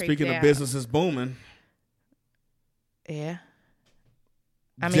 completely creeped Speaking out. of businesses booming. Yeah.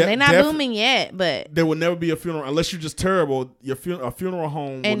 I mean, they're not booming yet, but there will never be a funeral unless you're just terrible. A funeral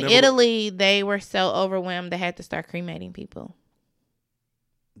home in will never, Italy, they were so overwhelmed they had to start cremating people.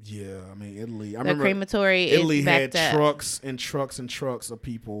 Yeah, I mean Italy. I The remember crematory Italy is had backed up. trucks and trucks and trucks of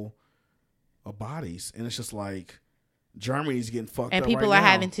people, of bodies, and it's just like Germany's getting fucked And up. people right are now.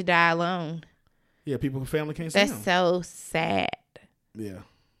 having to die alone. Yeah, people with family can't see That's them. so sad. Yeah.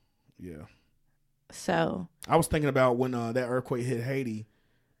 So I was thinking about when that earthquake hit Haiti,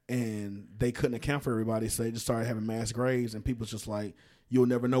 and they couldn't account for everybody, so they just started having mass graves, and people's just like, you'll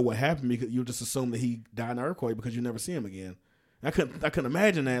never know what happened because you'll just assume that he died in an earthquake because you never see him again. I couldn't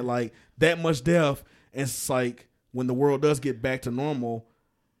imagine that, like that much death. And it's like when the world does get back to normal,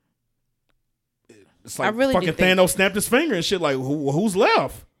 it's like I really fucking do think- Thanos snapped his finger and shit. Like who's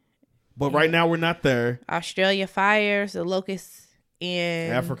left? But right now we're not there. Australia fires, the locusts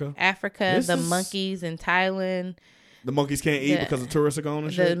in Africa. the This is- monkeys in Thailand. The monkeys can't eat because the tourists are gone and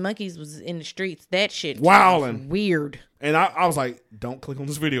The shit. monkeys was in the streets. That shit Wildin'. was weird. And I was like, don't click on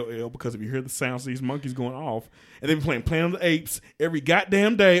this video, L, because if you hear the sounds of these monkeys going off, and they've been playing Planet of the Apes every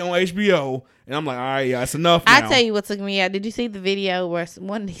goddamn day on HBO, and I'm like, all right, yeah, it's enough now. I tell you what took me out. Did you see the video where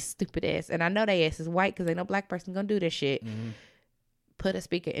one of these stupid ass, and I know they ass is white because ain't no black person gonna do this shit, put a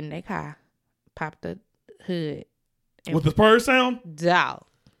speaker in their car, pop the hood. With the purr sound? Dog.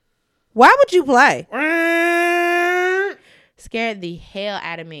 Why would you play? Scared the hell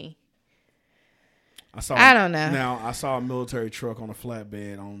out of me. I don't know. Now, I saw a military truck on a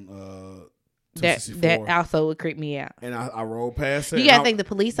flatbed on That 264. also would creep me out. And I rolled past it. You gotta think the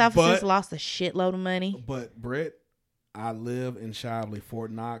police officers lost a shitload of money. But, Brett, I live in Shively, Fort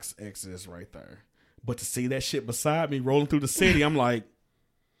Knox, Exodus right there. But to see that shit beside me rolling through the city, I'm like,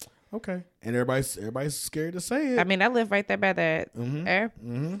 okay. And everybody's scared to say it. I mean, I live right there by the Air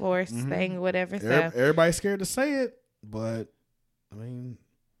Force thing, whatever. So Everybody's scared to say it. But, I mean,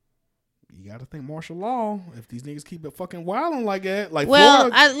 you got to think martial law if these niggas keep it fucking wilding like that. Like,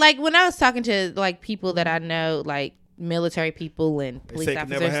 well, Florida, when I was talking to like people that I know, like military people and police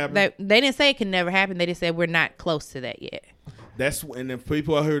officers, they didn't say it can never happen. They just said we're not close to that yet. And if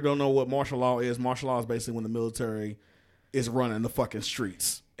people out here don't know what martial law is basically when the military is running the fucking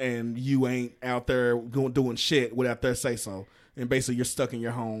streets and you ain't out there doing shit without their say so. And basically, you're stuck in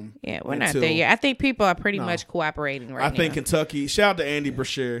your home. Yeah, we're not there yet. I think people are pretty much cooperating right now. I think Kentucky, shout out to Andy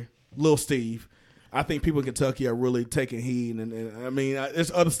Brashear, Lil Steve. I think people in Kentucky are really taking heed. And I mean,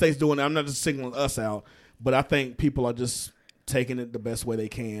 there's other states doing it. I'm not just singling us out, but I think people are just taking it the best way they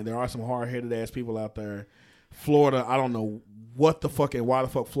can. There are some hard-headed ass people out there. Florida, I don't know what the fuck and why the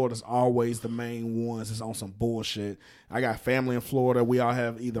fuck Florida's always the main ones that's on some bullshit. I got family in Florida. We all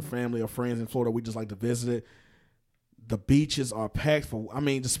have either family or friends in Florida. We just like to visit it. The beaches are packed for. I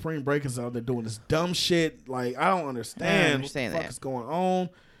mean, the spring breakers out there doing this dumb shit. Like, I don't understand what the fuck is going on.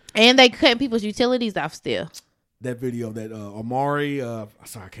 And they cutting people's utilities off still. That video that Amari,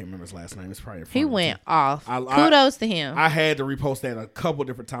 sorry, I can't remember his last name. It's probably he went off. Kudos to him. I had to repost that a couple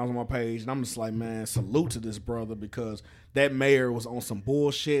different times on my page, and I'm just like, man, salute to this brother because that mayor was on some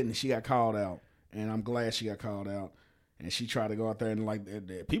bullshit and she got called out, and I'm glad she got called out. And she tried to go out there and like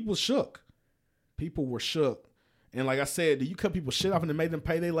people shook. People were shook. And like I said, do you cut people shit off and then make them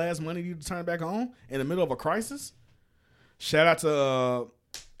pay their last money you to turn back on in the middle of a crisis? Shout out to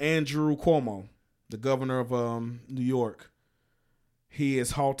Andrew Cuomo, the governor of New York. He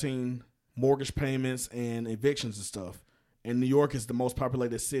is halting mortgage payments and evictions and stuff. And New York is the most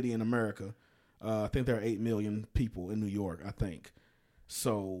populated city in America. I think there are 8 million people in New York, I think.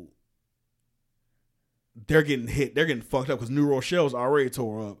 So they're getting hit. They're getting fucked up because New Rochelle's already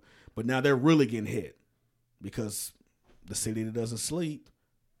tore up. But now they're really getting hit. Because the city that doesn't sleep,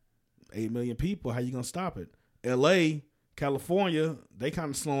 8 million people, how you going to stop it? L.A., California, they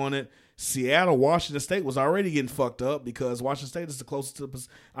kind of slowing it. Seattle, Washington State was already getting fucked up because Washington State is the closest to the...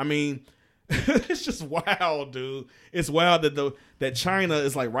 I mean, it's just wild, dude. It's wild that China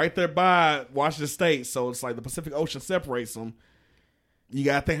is like right there by Washington State. So it's like the Pacific Ocean separates them. You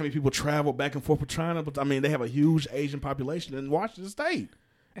got to think how many people travel back and forth with China. But I mean, they have a huge Asian population in Washington State.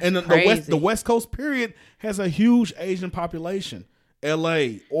 And the West Coast period has a huge Asian population.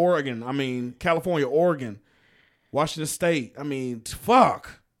 L.A., Oregon, California, Oregon, Washington State. I mean,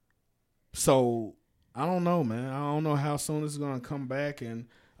 fuck. So, I don't know, man. I don't know how soon this is going to come back, and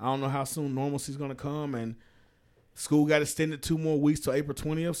I don't know how soon normalcy is going to come, and school got extended 2 more weeks to April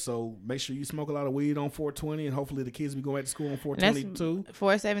 20th, so make sure you smoke a lot of weed on 420, and hopefully the kids will be going back to school on 420 too.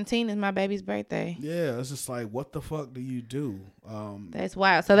 4/17 is my baby's birthday. Yeah, it's just like, what the fuck do you do? That's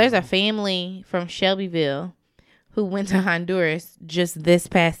wild. So there's a family from Shelbyville who went to Honduras just this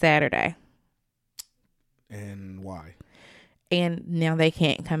past Saturday. And why? And now they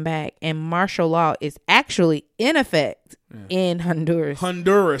can't come back. And martial law is actually in effect in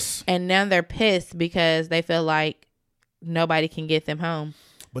Honduras. And now they're pissed because they feel like nobody can get them home.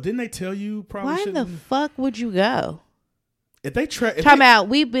 But didn't they tell you probably Why the fuck would you go? If they talking about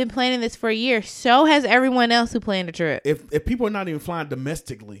we've been planning this for a year, so has everyone else who planned the trip. If people are not even flying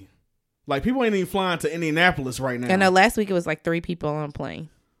domestically, like people ain't even flying to Indianapolis right now. I know last week it was like 3 people on a plane.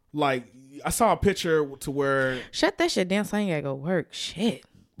 Like I saw a picture to where shut that shit down so I ain't gotta go work. Shit.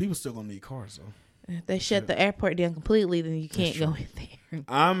 People still gonna need cars though. If they shut the airport down completely, then you can't go in there.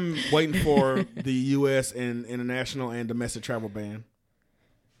 I'm waiting for the U.S. and international and domestic travel ban.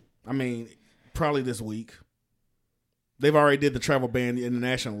 I mean, probably this week. They've already did the travel ban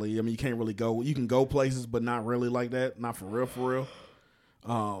internationally. I mean, you can't really go. You can go places, but not really like that. Not for real.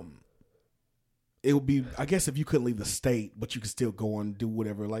 It would be, I guess, if you couldn't leave the state, but you could still go and do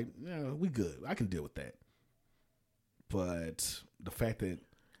whatever. Like, yeah, we good. I can deal with that. but the fact that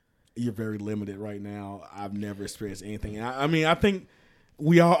you're very limited right now, I've never experienced anything. And I mean, I think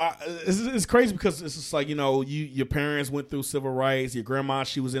we all. It's crazy because it's just like, you know, your parents went through civil rights. Your grandma,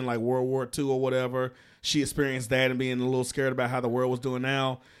 she was in like World War II or whatever. She experienced that and being a little scared about how the world was doing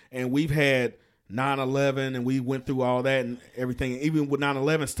now. And we've had 9/11 and we went through all that and everything. Even with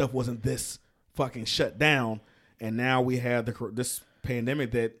 9/11, stuff wasn't this fucking shut down. And now we have this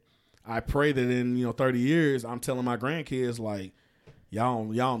pandemic that I pray that in 30 years, I'm telling my grandkids like, y'all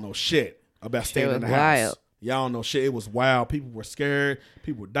don't know shit about staying in the house. Y'all don't know shit. It was wild. People were scared.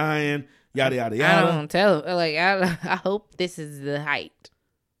 People were dying. Yada yada yada. I don't tell. Like I hope this is the height.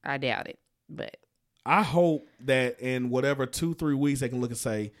 I doubt it, but I hope that in whatever 2-3 weeks they can look and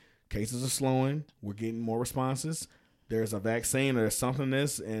say cases are slowing. We're getting more responses. There's a vaccine or there's something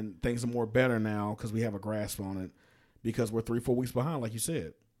this, and things are more better now because we have a grasp on it. Because we're 3-4 weeks behind, like you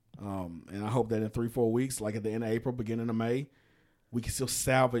said. And I hope that in 3-4 weeks, like at the end of April, beginning of May, we can still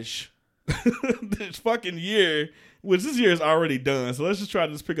salvage this fucking year, which this year is already done. So let's just try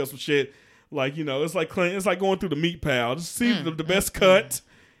to just pick up some shit. Like, it's like going through the meat pile. Just see the best cut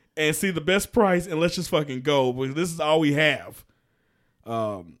and see the best price, and let's just fucking go. Because this is all we have.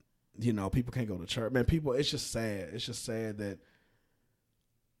 People can't go to church. Man, people, it's just sad. It's just sad that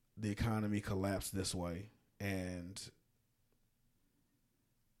the economy collapsed this way. And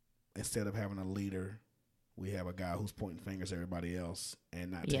instead of having a leader, we have a guy who's pointing fingers at everybody else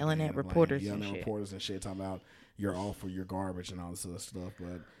and not yelling at reporters and shit, talking about you're awful, you're garbage, and all this other stuff.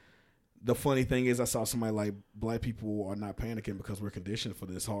 But the funny thing is, I saw somebody like black people are not panicking because we're conditioned for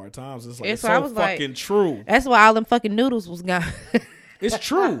this hard times. It's like it's so fucking true. That's why all them fucking noodles was gone. It's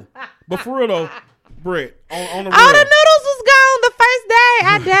true, but for real though, Brett, on the real, all the noodles was gone the first day.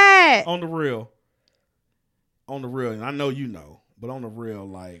 I died. On the real, and I know you know, but on the real,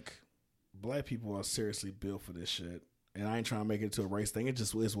 like, black people are seriously built for this shit. And I ain't trying to make it to a race thing. It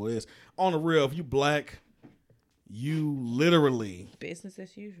just is what it is. On the real, if you black, you literally business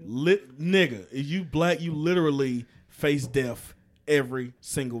as usual. Nigga, if you black, you literally face death every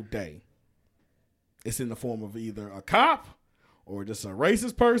single day. It's in the form of either a cop or just a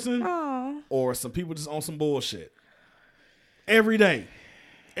racist person. Aww. Or some people just on some bullshit. Every day.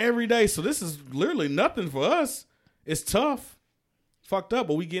 Every day. So this is literally nothing for us. It's tough. Fucked up,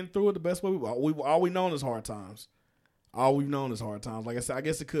 but we getting through it the best way. All we know is hard times. All we've known is hard times. Like I said, I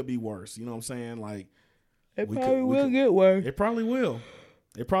guess it could be worse. You know what I'm saying? Like it probably will get worse. It probably will.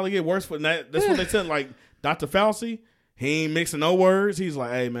 It probably get worse. That's what they said. Like Dr. Fauci, he ain't mixing no words. He's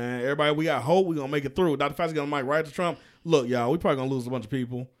like, hey man, everybody, we got hope. We gonna make it through. Dr. Fauci gonna mic right to Trump. Look, y'all, we probably gonna lose a bunch of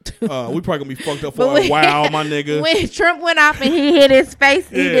people. We probably gonna be fucked up for a while, my nigga. When Trump went off and he hit his face,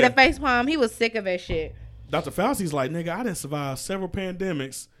 he did a face palm. He was sick of that shit. Dr. Fauci's like, nigga, I didn't survive several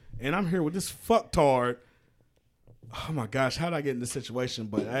pandemics, and I'm here with this fucktard. Oh my gosh, how did I get in this situation?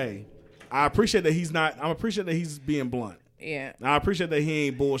 But hey, I appreciate that he's not. I appreciate that he's being blunt. Yeah, I appreciate that he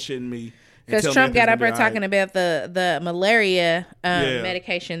ain't bullshitting me. Because Trump got up there talking about the malaria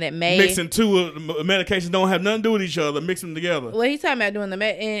medication that made mixing two medications don't have nothing to do with each other. Mix them together. Well, he's talking about doing the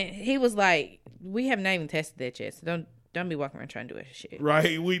and he was like, we have not even tested that yet, so don't be walking around trying to do that shit.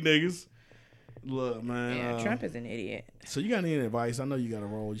 Right, we niggas. Look, man. Yeah, Trump is an idiot. So you got any advice? I know you got a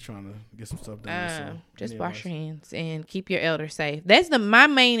role. You're trying to get some stuff done. So just wash your hands and keep your elders safe. That's my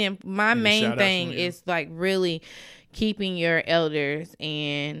main thing is like really keeping your elders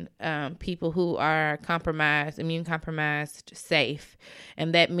and people who are immune compromised, safe.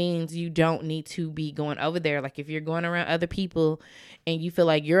 And that means you don't need to be going over there. Like if you're going around other people and you feel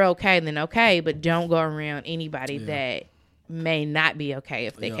like you're okay, then okay, but don't go around anybody that may not be okay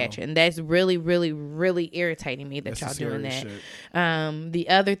if they catch it. And that's really, really, really irritating me that y'all doing that. The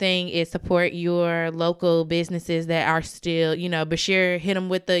other thing is support your local businesses that are still, Bashir hit them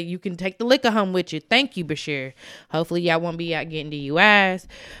with you can take the liquor home with you. Thank you, Bashir. Hopefully y'all won't be out getting DUIs.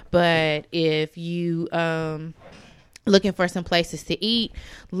 But if you looking for some places to eat,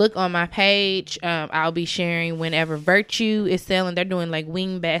 look on my page. I'll be sharing whenever Virtue is selling. They're doing like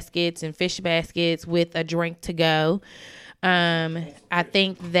wing baskets and fish baskets with a drink to go. I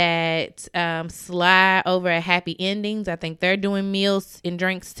think that Sly over at Happy Endings, I think they're doing meals and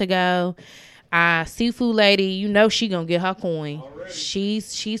drinks to go. Seafood Lady, she gonna get her coin. Already.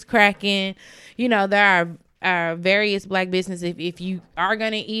 She's cracking. There are various black businesses. If you are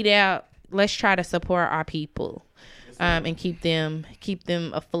gonna eat out, let's try to support our people and keep them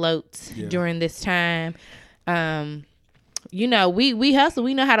afloat during this time. We hustle.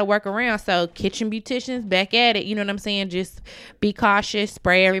 We know how to work around. So kitchen beauticians, back at it. You know what I'm saying? Just be cautious.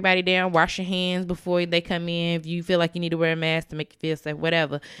 Spray everybody down. Wash your hands before they come in. If you feel like you need to wear a mask to make you feel safe,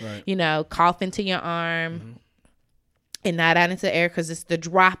 whatever. Right. Cough into your arm. and not out into the air because it's the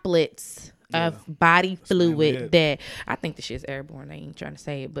droplets of body fluid that I think the shit's airborne. I ain't trying to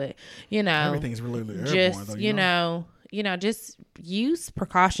say it, but everything's really airborne. Just though, just use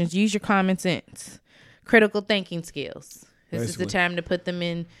precautions. Use your common sense, critical thinking skills. This is the time to put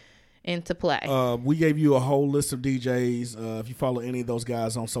them into play. We gave you a whole list of DJs. If you follow any of those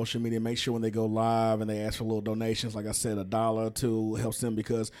guys on social media, make sure when they go live and they ask for little donations, like I said, $1 or $2 helps them,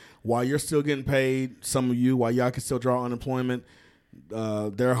 because while you're still getting paid, some of you, while y'all can still draw unemployment,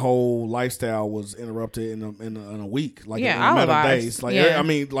 their whole lifestyle was interrupted in a week, like in a matter of days. Like I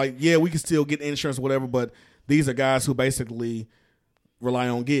mean, like we can still get insurance, or whatever, but these are guys who basically rely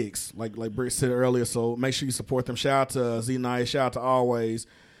on gigs, like Britt said earlier. So make sure you support them. Shout out to Z Nice. Shout out to Always.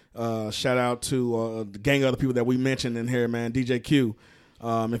 Shout out to the gang of other people that we mentioned in here, man. DJ Q.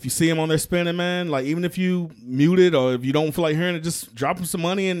 If you see him on there spinning, man, like even if you mute it or if you don't feel like hearing it, just drop him some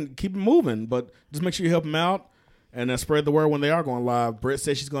money and keep it moving. But just make sure you help him out and spread the word when they are going live. Britt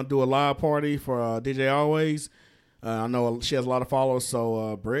said she's going to do a live party for DJ Always. I know she has a lot of followers,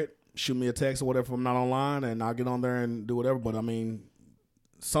 so Britt, shoot me a text or whatever if I'm not online, and I'll get on there and do whatever. But I mean,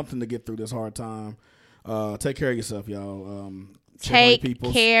 something to get through this hard time. Take care of yourself, y'all. Take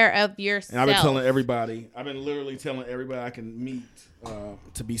care of yourself. And I've been literally telling everybody I can meet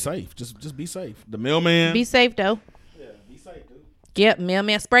to be safe. Just be safe. The mailman. Be safe, though. Yeah, be safe, dude. Yep,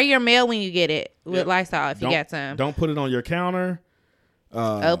 mailman. Spray your mail when you get it with Lysol if you got time. Don't put it on your counter.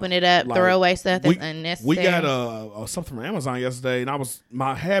 Open it up, throw away stuff that's unnecessary. We got something from Amazon yesterday, and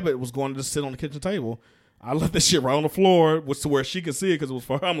my habit was going to just sit on the kitchen table. I left this shit right on the floor, which to where she could see it because it was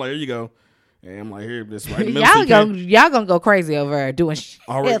for her. I'm like, here you go. And I'm like, here, this right in the middle. y'all gonna go crazy over her doing shit.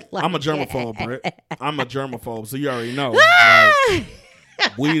 Like I'm a germaphobe, Britt. I'm a germaphobe, so you already know. Like,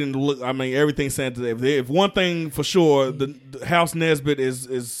 we didn't look. I mean, everything's saying today. If one thing for sure, the House Nesbitt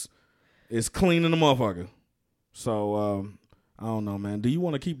is clean in the motherfucker. So I don't know, man. Do you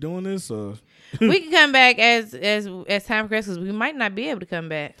want to keep doing this? Or? We can come back as time progresses. We might not be able to come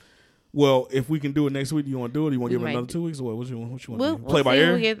back. Well, if we can do it next week, do you want to do it? Do you want to give it another 2 weeks? Or what? What you want to do? Play by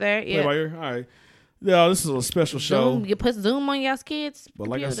ear? We'll get there. Yeah. Play by ear? All right. Yeah, this is a special show. You put Zoom on y'all's kids'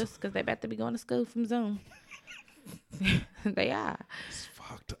 computers because they about to be going to school from Zoom. They are. It's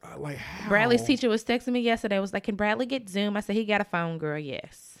fucked. Like how? Bradley's teacher was texting me yesterday. Was like, "Can Bradley get Zoom?" I said, "He got a phone, girl."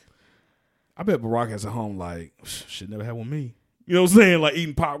 Yes. I bet Barack has at home like, should never have with me. You know what I'm saying? Like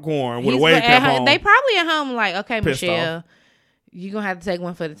eating popcorn with a wave cap on. They probably at home like, okay, pissed Michelle, off. You're going to have to take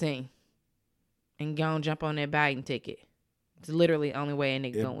one for the team and go and jump on that Biden ticket. It's literally the only way a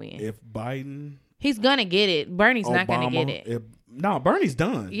nigga going to win. If Biden... He's going to get it. Bernie's not going to get it. No, Bernie's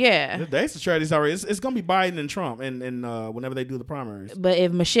done. Yeah. The exit strategy's already... It's going to be Biden and Trump and whenever they do the primaries. But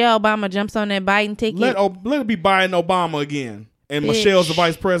if Michelle Obama jumps on that Biden ticket... Let it be Biden Obama again. And Michelle's the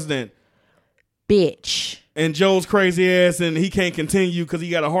vice president. Bitch. And Joe's crazy ass and he can't continue because he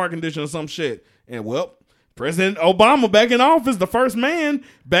got a heart condition or some shit. And well, President Obama back in office, the first man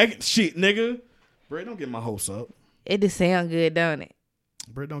back... Shit, nigga. Brett, don't get my hopes up. It just sound good, don't it?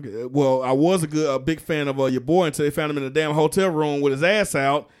 Brett, don't get... Well, I was a big fan of your boy until they found him in a damn hotel room with his ass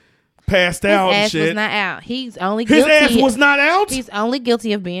out, passed out and shit. His ass was not out. He's only guilty... His ass was not out? He's only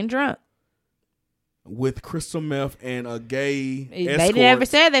guilty of being drunk. With crystal meth and a gay escort. They never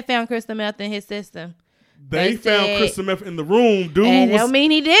said they found crystal meth in his system. They found crystal meth in the room. Dude don't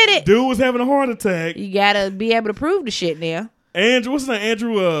mean he did it. Dude was having a heart attack. You gotta be able to prove the shit now. Andrew, what's his name?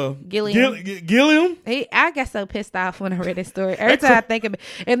 Andrew Gilliam. I got so pissed off when I read this story. Every time I think of it,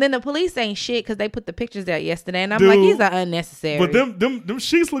 and then the police ain't shit because they put the pictures out yesterday, and I'm like, these are unnecessary. But them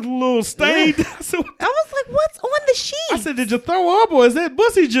sheets look a little stained. Yeah. I was like, what's on the sheets? I said, did you throw up or is that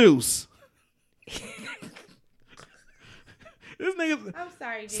bussy juice? This nigga, I'm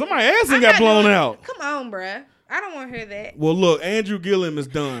sorry, dude. Somebody's ass ain't got blown out. Come on, bruh. I don't want to hear that. Well, look, Andrew Gilliam is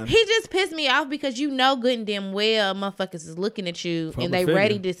done. He just pissed me off because you know good and damn well motherfuckers is looking at you and they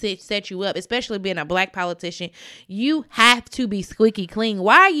ready to set you up, especially being a black politician. You have to be squeaky clean.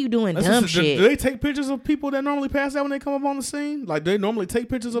 Why are you doing dumb shit? Do they take pictures of people that normally pass out when they come up on the scene? Like they normally take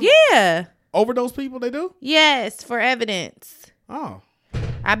pictures of overdose people? They do? Yes, for evidence. Oh.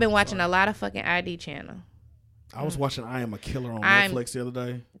 I've been watching a lot of fucking ID channel. I was watching I Am a Killer on Netflix the other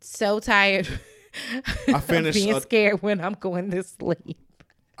day. So tired. I finished being scared when I'm going to sleep.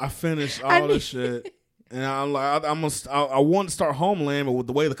 I finished all this shit, and I'm like, I want to start Homeland, but with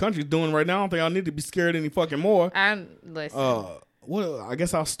the way the country's doing right now, I don't think I need to be scared any fucking more. Listen. Well, I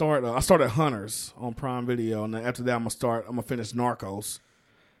guess I'll start. I started Hunters on Prime Video, and then after that, I'm gonna finish Narcos.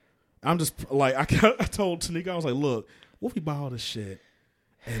 I'm just like I told Tanika, I was like, look, what if we buy all this shit?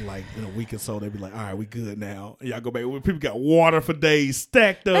 And like in a week or so, they be like, all right, we good now. And y'all go back. People got water for days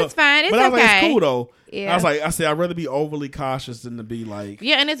stacked up. That's fine. It's but I was okay. like, it's cool though. Yeah. I said, I'd rather be overly cautious than to be like.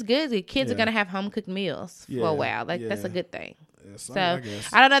 Yeah, and it's good. The kids Yeah. are going to have home cooked meals for a while. Like, that's a good thing. So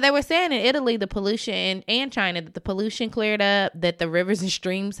I don't know. They were saying in Italy, the pollution and China, that the pollution cleared up, that the rivers and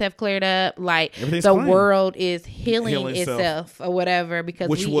streams have cleared up. Like the clean. world is healing itself or whatever because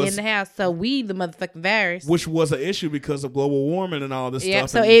we in the house. So we the motherfucking virus, which was an issue because of global warming and all this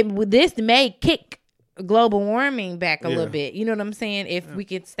stuff. So this may kick global warming back a little bit. You know what I'm saying? If we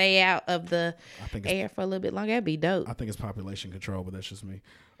could stay out of the air for a little bit longer, that'd be dope. I think it's population control, but that's just me.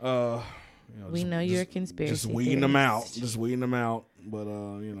 We know you're a conspiracy. Just weeding them out. Just weeding them out. But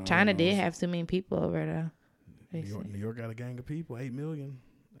you know, China did have too many people over there. New York got a gang of people. 8 million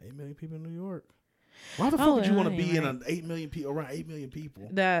people in New York. Why the fuck would you want to be in an 8 million people around 8 million people?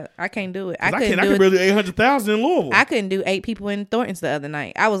 I can't do it. I could really 800,000 in Louisville. I couldn't do 8 people in Thornton's the other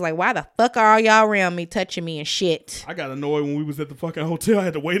night. I was like, why the fuck are all y'all around me touching me and shit? I got annoyed when we was at the fucking hotel. I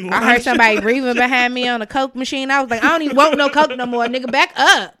had to wait in line. I heard somebody breathing behind me on a Coke machine. I was like, I don't even want no Coke no more, nigga. Back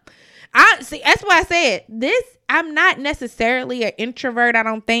up. That's why I said this. I'm not necessarily an introvert, I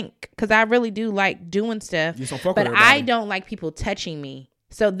don't think, because I really do like doing stuff. But I don't like people touching me.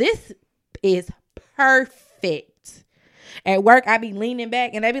 So this is perfect. At work, I be leaning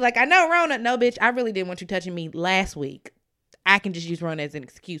back and they be like, I know, Rona. No, bitch, I really didn't want you touching me last week. I can just use Rona as an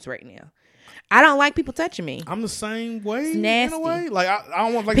excuse right now. I don't like people touching me. I'm the same way. It's nasty. In a way. Like I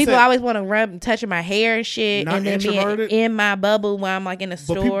don't want. Like people always want to rub and touching my hair and shit, not and then introverted. being in my bubble while I'm like in the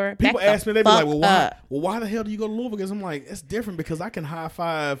store. People ask me, they be like, "Well, why the hell do you go to Louisville?" Because I'm like, it's different because I can high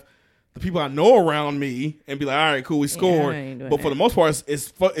five the people I know around me and be like, "All right, cool, we scored." Yeah, but for the most part,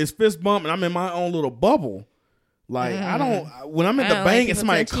 it's fist bump, and I'm in my own little bubble. Like I don't. When I'm at the bank and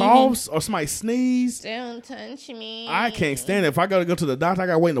somebody coughs or somebody sneezes, don't touch me. I can't stand it. If I gotta go to the doctor, I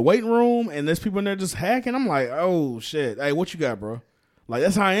gotta wait in the waiting room, and there's people in there just hacking. I'm like, oh shit, hey, what you got, bro? Like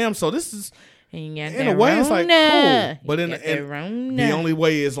that's how I am. So this is in a way, it's like cool, but the only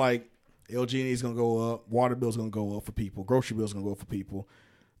way is like LG&E is gonna go up, water bill's gonna go up for people, grocery bill's gonna go up for people.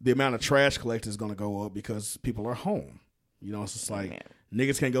 The amount of trash collected is gonna go up because people are home. You know, it's just like.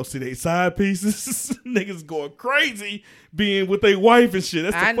 Niggas can't go see their side pieces. Niggas going crazy being with their wife and shit.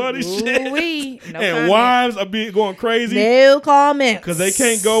 That's the funny shit. No comment. Wives are going crazy. No comments. Because they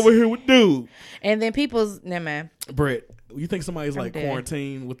can't go over here with dude. And then never mind. Brett, you think somebody's like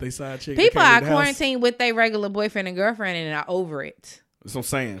quarantined with their side chick? People are quarantined with their regular boyfriend and girlfriend and are over it. That's what I'm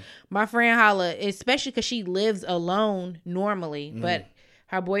saying. My friend Holla, especially because she lives alone normally, but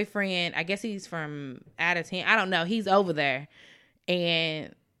her boyfriend, I guess he's from out of town. I don't know. He's over there.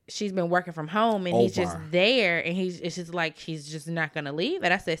 And she's been working from home and he's just there and it's just like he's just not gonna leave.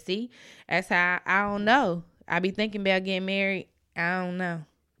 And I said, see, that's how I don't know. I be thinking about getting married. I don't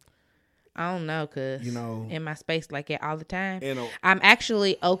know because in my space like that all the time. I'm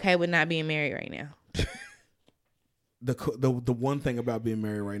actually okay with not being married right now. The one thing about being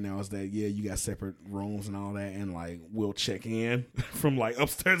married right now is that you got separate rooms and all that, and like we'll check in from like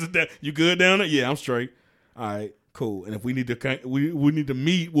upstairs and down. You good down there? Yeah, I'm straight. All right. Cool. And if we need to we need to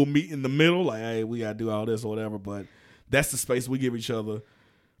meet, we'll meet in the middle. Like, hey, we gotta do all this or whatever. But that's the space we give each other.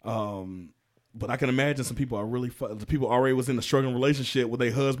 But I can imagine some people are really the people already was in a struggling relationship with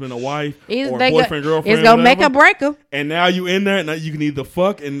a husband or wife or boyfriend, girlfriend. It's gonna make a breaker. And now you in there, and now you can either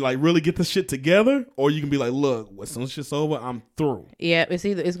fuck and like really get the shit together, or you can be like, look, as soon as shit's over, I'm through. Yeah, it's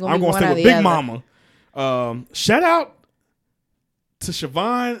gonna. I'm be gonna stay with Big Mama. Shout out to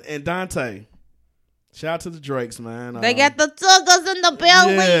Siobhan and Dante. Shout out to the Drakes, man. They got the tuggers in the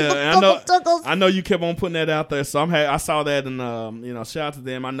building. Yeah, I know you kept on putting that out there, so I saw that, and shout out to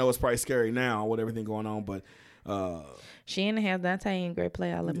them. I know it's probably scary now with everything going on, but she and have Dante in great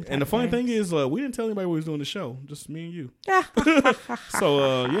play. I love them. And the funny thing is, we didn't tell anybody we was doing the show, just me and you.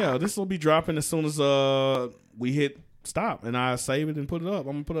 So this will be dropping as soon as we hit stop, and I save it and put it up.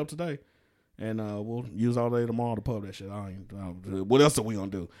 I'm gonna put it up today, and we'll use all day tomorrow to pub that shit. What else are we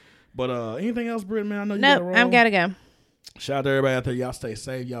gonna do? But anything else, Britt, man? I know you gotta roll. I'm gotta go. Shout out to everybody out there. Y'all stay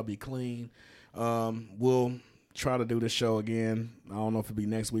safe. Y'all be clean. We'll try to do this show again. I don't know if it'll be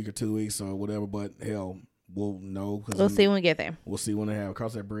next week or 2 weeks or whatever, but hell, we'll know. We'll see when we get there. We'll see when they have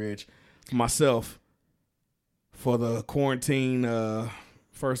cross that bridge. For myself, for the quarantine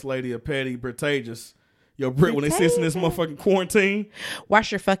first lady of Petty, Brittageous. Yo, Britt, when they sit in this motherfucking quarantine,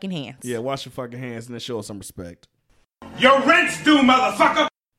 wash your fucking hands. Yeah, wash your fucking hands and then show us some respect. Your rent's due, motherfucker!